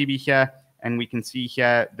Cosmos DB here, and we can see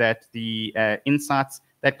here that the insights,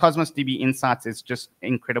 that Cosmos DB insights is just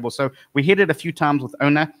incredible. So we hit it a few times with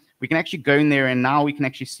owner. We can actually go in there, and now we can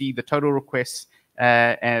actually see the total requests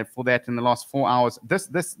for that in the last 4 hours. This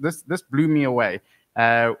blew me away.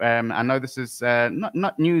 I know this is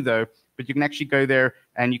not new though, but you can actually go there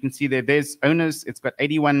and you can see there's owners. It's got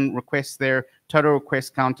 81 requests there, total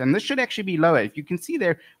request count, and this should actually be lower. If you can see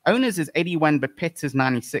there, owners is 81, but pets is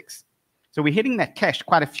 96. So we're hitting that cache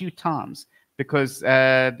quite a few times because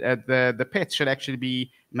the pets should actually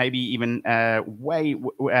be maybe even way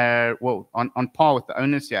well on par with the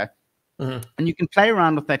owners here. Mm-hmm. And you can play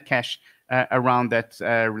around with that cache around that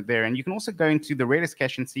there, and you can also go into the Redis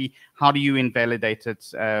cache and see how do you invalidate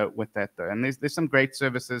it with that though. And there's some great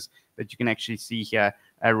services that you can actually see here,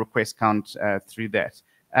 request count through that.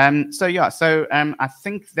 So yeah, so I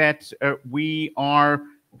think that we are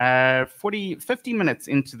 50 minutes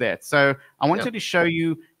into that. So I wanted to show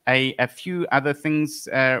you a few other things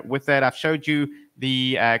with that. I've showed you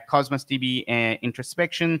the Cosmos DB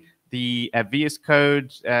introspection, the VS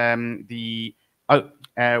Code,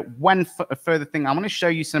 one further thing, I want to show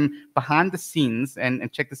you some behind the scenes,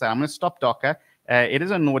 and check this out. I'm going to stop Docker. It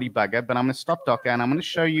is a naughty bugger, but I'm going to stop Docker, and I'm going to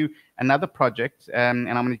show you another project, and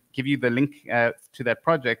I'm going to give you the link to that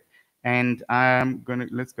project. And I'm going to,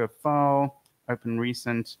 let's go File, Open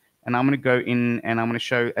Recent, and I'm going to go in and I'm going to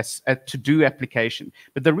show a to-do application.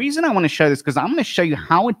 But the reason I want to show this, because I'm going to show you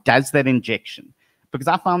how it does that injection, because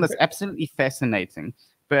I found this absolutely fascinating.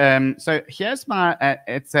 So here's my,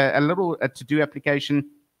 it's a little to-do application.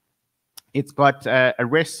 It's got a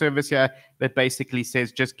REST service here that basically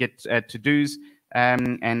says just get to-dos,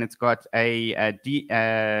 and it's got a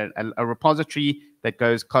repository that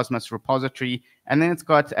goes Cosmos repository, and then it's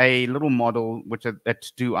got a little model, which is a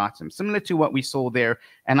to-do item, similar to what we saw there.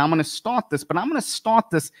 And I'm going to start this, but I'm going to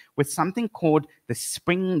start this with something called the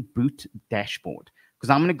Spring Boot dashboard,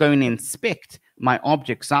 because I'm going to go and inspect my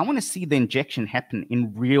objects. So I want to see the injection happen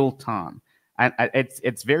in real time. And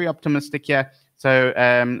it's very optimistic here. So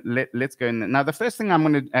let's go in. Now, the first thing I'm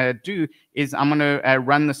going to do is I'm going to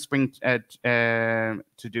run the Spring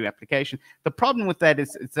to-do application. The problem with that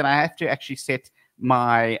is that I have to actually set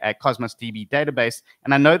my Cosmos DB database.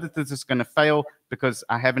 And I know that this is going to fail because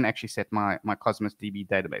I haven't actually set my Cosmos DB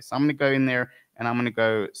database. So I'm going to go in there and I'm going to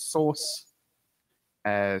go source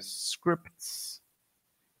scripts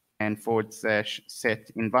and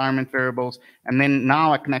 /set environment variables. And then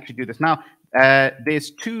now I can actually do this. Now,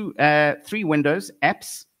 there's three windows,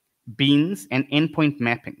 apps, beans, and endpoint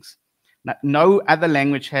mappings. Now, no other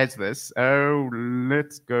language has this. Oh,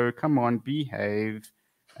 let's go. Come on, behave.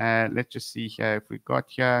 Let's just see here if we got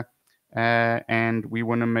here. and we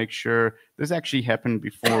want to make sure this actually happened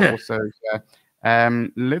before also.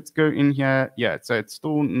 Let's go in here. Yeah, so it's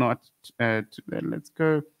still not let's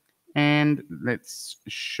go and let's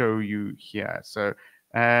show you here. So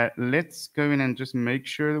let's go in and just make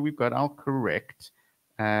sure that we've got our correct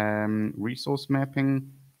resource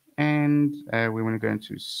mapping, and we want to go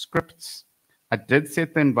into scripts. I did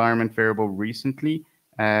set the environment variable recently.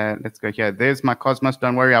 Let's go here. There's my Cosmos.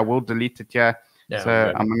 Don't worry, I will delete it here. Yeah,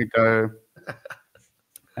 so I'm going to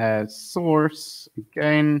go source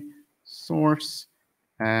again, source,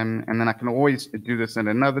 and then I can always do this at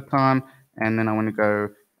another time. And then I want to go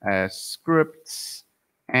scripts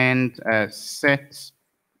and set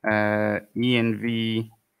env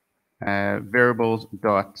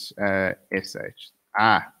variables.sh.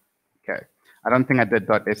 Okay. I don't think I did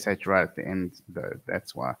 .sh right at the end, though.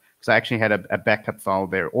 That's why. Because I actually had a backup file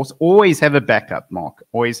there. Also, always have a backup, Mark.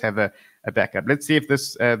 Always have a backup. Let's see if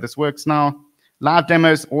this works now. Live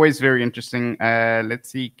demos, always very interesting.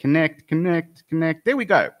 Let's see. Connect. There we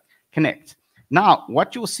go. Connect. Now,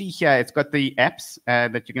 what you'll see here, it's got the apps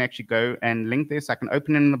that you can actually go and link this. I can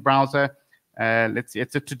open it in the browser. Let's see.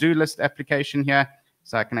 It's a to-do list application here.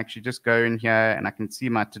 So I can actually just go in here and I can see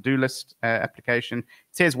my to-do list application. It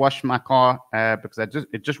says wash my car because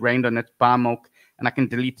it just rained on it, buy milk, and I can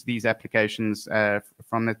delete these applications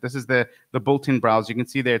from it. This is the built-in browser. You can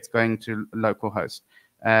see there it's going to localhost.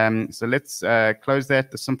 So let's close that,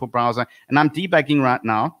 the simple browser. And I'm debugging right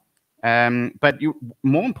now. But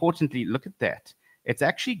more importantly, look at that. It's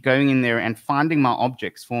actually going in there and finding my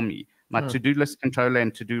objects for me, my to-do list controller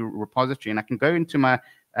and to-do repository. And I can go into my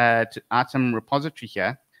item repository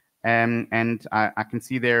here, and I can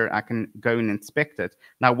see there, I can go and inspect it.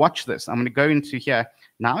 Now watch this. I'm going to go into here.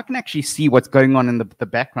 Now I can actually see what's going on in the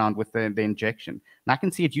background with the injection. Now I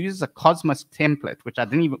can see it uses a Cosmos template, which I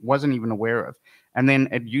wasn't even aware of. And then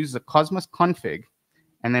it uses a Cosmos config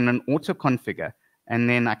and then an auto configure. And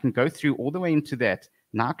then I can go through all the way into that.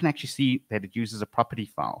 Now I can actually see that it uses a property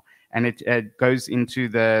file, and it goes into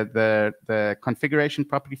the configuration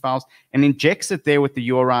property files and injects it there with the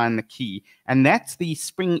URI and the key. And that's the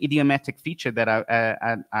Spring-idiomatic feature that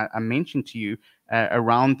I mentioned to you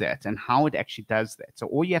around that and how it actually does that. So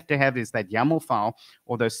all you have to have is that YAML file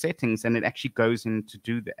or those settings, and it actually goes in to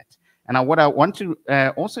do that. And what I want to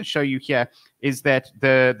also show you here is that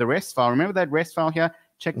the REST file. Remember that REST file here?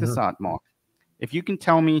 Check this out, Mark. If you can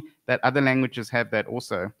tell me that other languages have that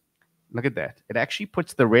also, look at that. It actually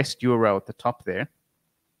puts the REST URL at the top there,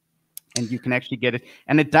 and you can actually get it.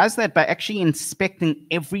 And it does that by actually inspecting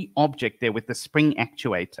every object there with the Spring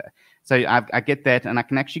actuator. So I get that, and I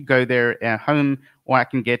can actually go there home, or I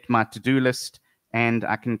can get my to-do list, and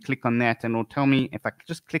I can click on that, and it'll tell me if I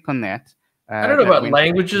just click on that. I don't know about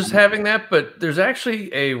languages having that, but there's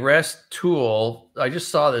actually a REST tool. I just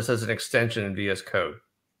saw this as an extension in VS Code.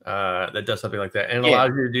 That does something like that, and allows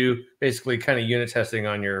you to do basically kind of unit testing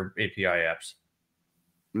on your API apps.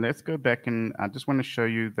 Let's go back, and I just want to show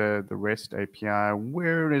you the REST API.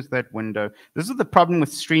 Where is that window? This is the problem with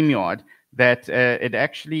StreamYard, that it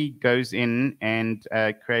actually goes in and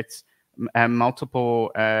creates multiple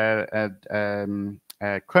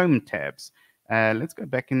Chrome tabs. Let's go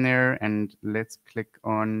back in there and let's click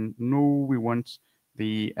on, no, we want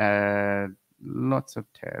the lots of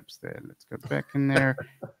tabs there. Let's go back in there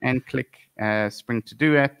and click Spring To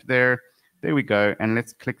Do app there. There we go. And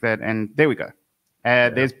let's click that. And there we go.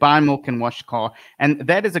 There's buy milk and wash car. And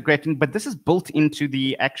that is a great thing. But this is built into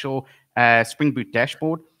the actual Spring Boot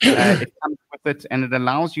dashboard. It comes with it, and it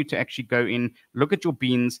allows you to actually go in, look at your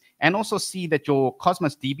beans, and also see that your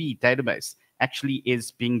Cosmos DB database actually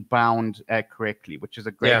is being bound correctly, which is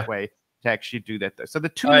a great way to actually do that, though. So the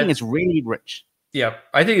tooling is really rich. Yeah,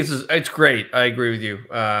 I think it's great. I agree with you,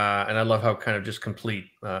 and I love how kind of just complete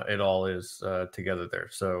it all is together there.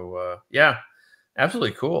 So yeah,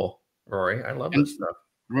 absolutely cool, Rory. I love this stuff.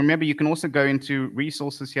 Remember, you can also go into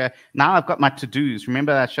resources here. Now I've got my to-dos.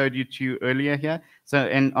 Remember I showed you earlier here. So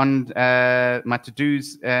and on my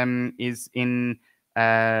to-dos is in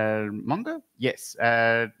Mongo. Yes,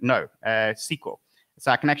 no, SQL. So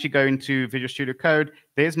I can actually go into Visual Studio Code.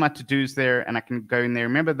 There's my to-dos there, and I can go in there.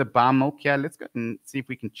 Remember the bar milk here? Let's go and see if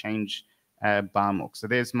we can change bar milk. So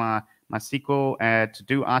there's my SQL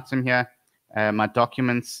to-do item here, my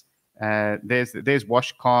documents. There's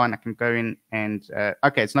wash car, and I can go in and,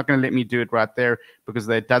 okay, it's not going to let me do it right there because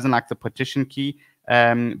it doesn't like the partition key.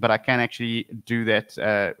 But I can actually do that.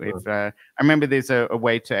 I remember there's a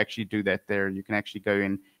way to actually do that there. You can actually go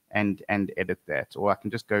in and edit that, or I can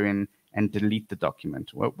just go in and delete the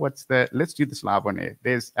document. Let's do this live on air.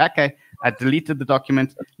 Okay, I deleted the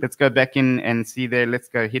document. Let's go back in and see there. Let's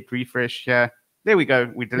go hit refresh here. There we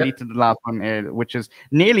go. We deleted the live on air, which is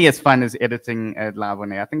nearly as fun as editing live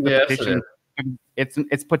on air. I think the partition,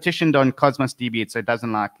 it's partitioned on Cosmos DB, so it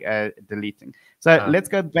doesn't like deleting. So let's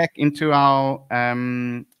go back into our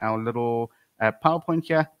little PowerPoint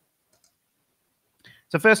here.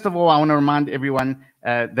 So first of all, I want to remind everyone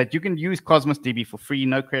that you can use Cosmos DB for free,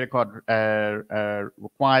 no credit card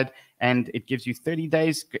required, and it gives you 30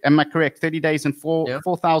 days. Am I correct? 30 days and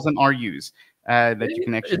 4,000 RUs that you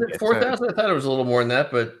can actually get. 4,000? I thought it was a little more than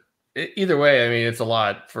that, but either way, I mean, it's a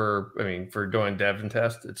lot for doing dev and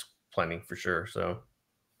test. It's plenty for sure. So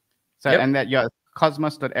and that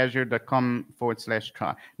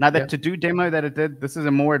cosmos.azure.com/try. Now that to-do demo that it did, this is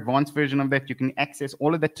a more advanced version of that. You can access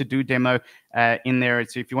all of that to-do demo in there.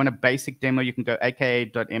 So if you want a basic demo, you can go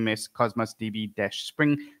aka.ms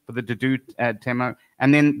cosmosdb-spring for the to-do demo.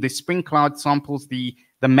 And then the Spring Cloud samples the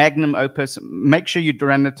magnum opus. Make sure you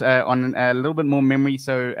run it on a little bit more memory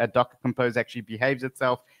so Docker Compose actually behaves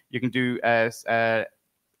itself. You can do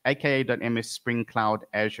aka.ms Spring Cloud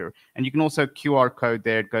Azure. And you can also QR code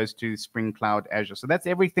there. It goes to Spring Cloud Azure. So that's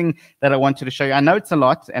everything that I wanted to show you. I know it's a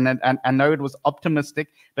lot, and I know it was optimistic,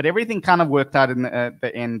 but everything kind of worked out in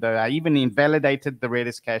the end. I even invalidated the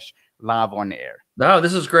Redis cache live on air. No,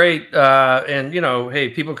 this is great. And, hey,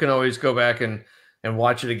 people can always go back and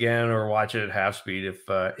watch it again or watch it at half speed if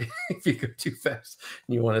you go too fast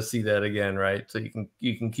and you want to see that again, right? So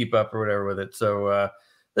you can keep up or whatever with it. So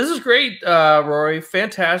this is great, Rory.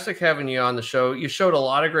 Fantastic having you on the show. You showed a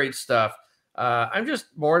lot of great stuff. I'm just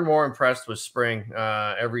more and more impressed with Spring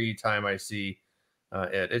every time I see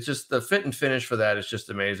it. It's just the fit and finish for that is just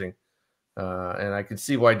amazing, and I can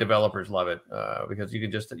see why developers love it because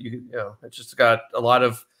it's just got a lot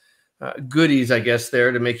of goodies, I guess,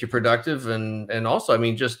 there to make you productive, and also, I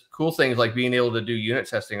mean, just cool things like being able to do unit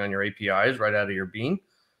testing on your APIs right out of your bean.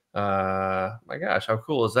 My gosh, how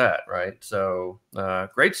cool is that, right? So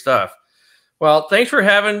great stuff. Well, thanks for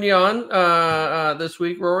having me on this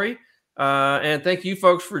week, Rory, and thank you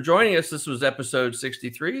folks for joining us. This was episode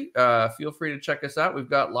 63. Feel free to check us out. We've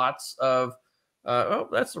got lots of oh,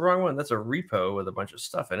 that's the wrong one. That's a repo with a bunch of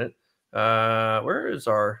stuff in it. Where is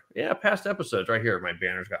our past episodes? Right here. My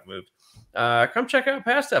banners got moved. Come check out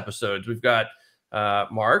past episodes. We've got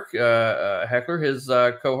Mark Heckler, his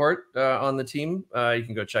cohort on the team. You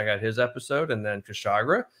can go check out his episode, and then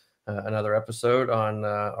Kshagra, another episode on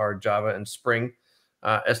our Java and Spring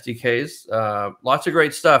SDKs. Lots of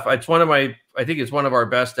great stuff. I think it's one of our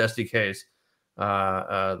best SDKs,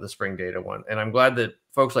 the Spring Data one, and I'm glad that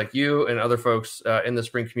folks like you and other folks in the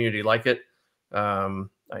Spring community like it. I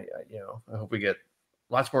hope we get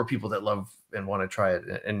lots more people that love and want to try it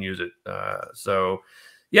and use it. So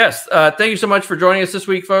yes, thank you so much for joining us this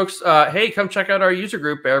week, folks. Hey, come check out our user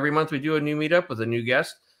group. Every month we do a new meetup with a new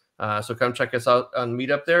guest. So come check us out on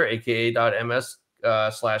Meetup there,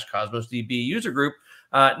 aka.ms/cosmosdb user group.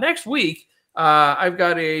 Next week, I've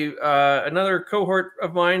got another cohort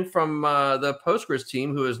of mine from the Postgres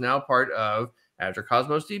team who is now part of Azure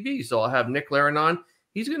Cosmos DB. So I'll have Nick Laren on.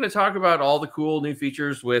 He's going to talk about all the cool new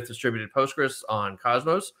features with distributed Postgres on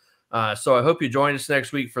Cosmos. So I hope you join us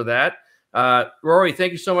next week for that. Rory,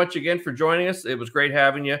 thank you so much again for joining us. It was great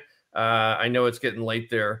having you. I know it's getting late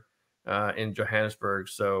there in Johannesburg,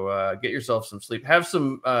 so get yourself some sleep. Have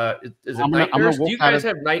some. Is it night nurse? Do you guys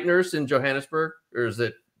have night nurse in Johannesburg, or is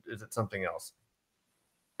it something else?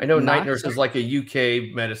 I know night nurse is like a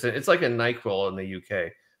UK medicine. It's like a NyQuil in the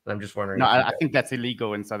UK. I'm just wondering. No, I think that's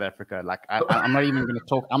illegal in South Africa. Like, I'm not even going to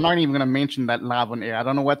talk. I'm not even going to mention that live on air. I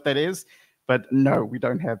don't know what that is, but no, we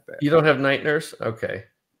don't have that. You don't have night nurse? Okay.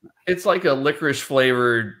 It's like a licorice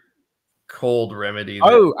flavored cold remedy.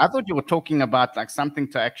 Oh, I thought you were talking about like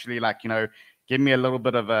something to actually give me a little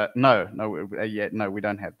bit of a no, we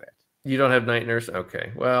don't have that. You don't have night nurse?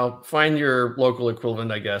 Okay. Well, find your local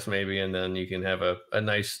equivalent, I guess, maybe, and then you can have a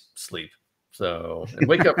nice sleep. So, and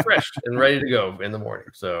wake up fresh and ready to go in the morning.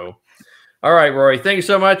 So, all right, Rory, thank you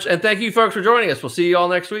so much. And thank you folks for joining us. We'll see you all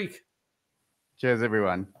next week. Cheers,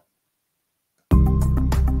 everyone.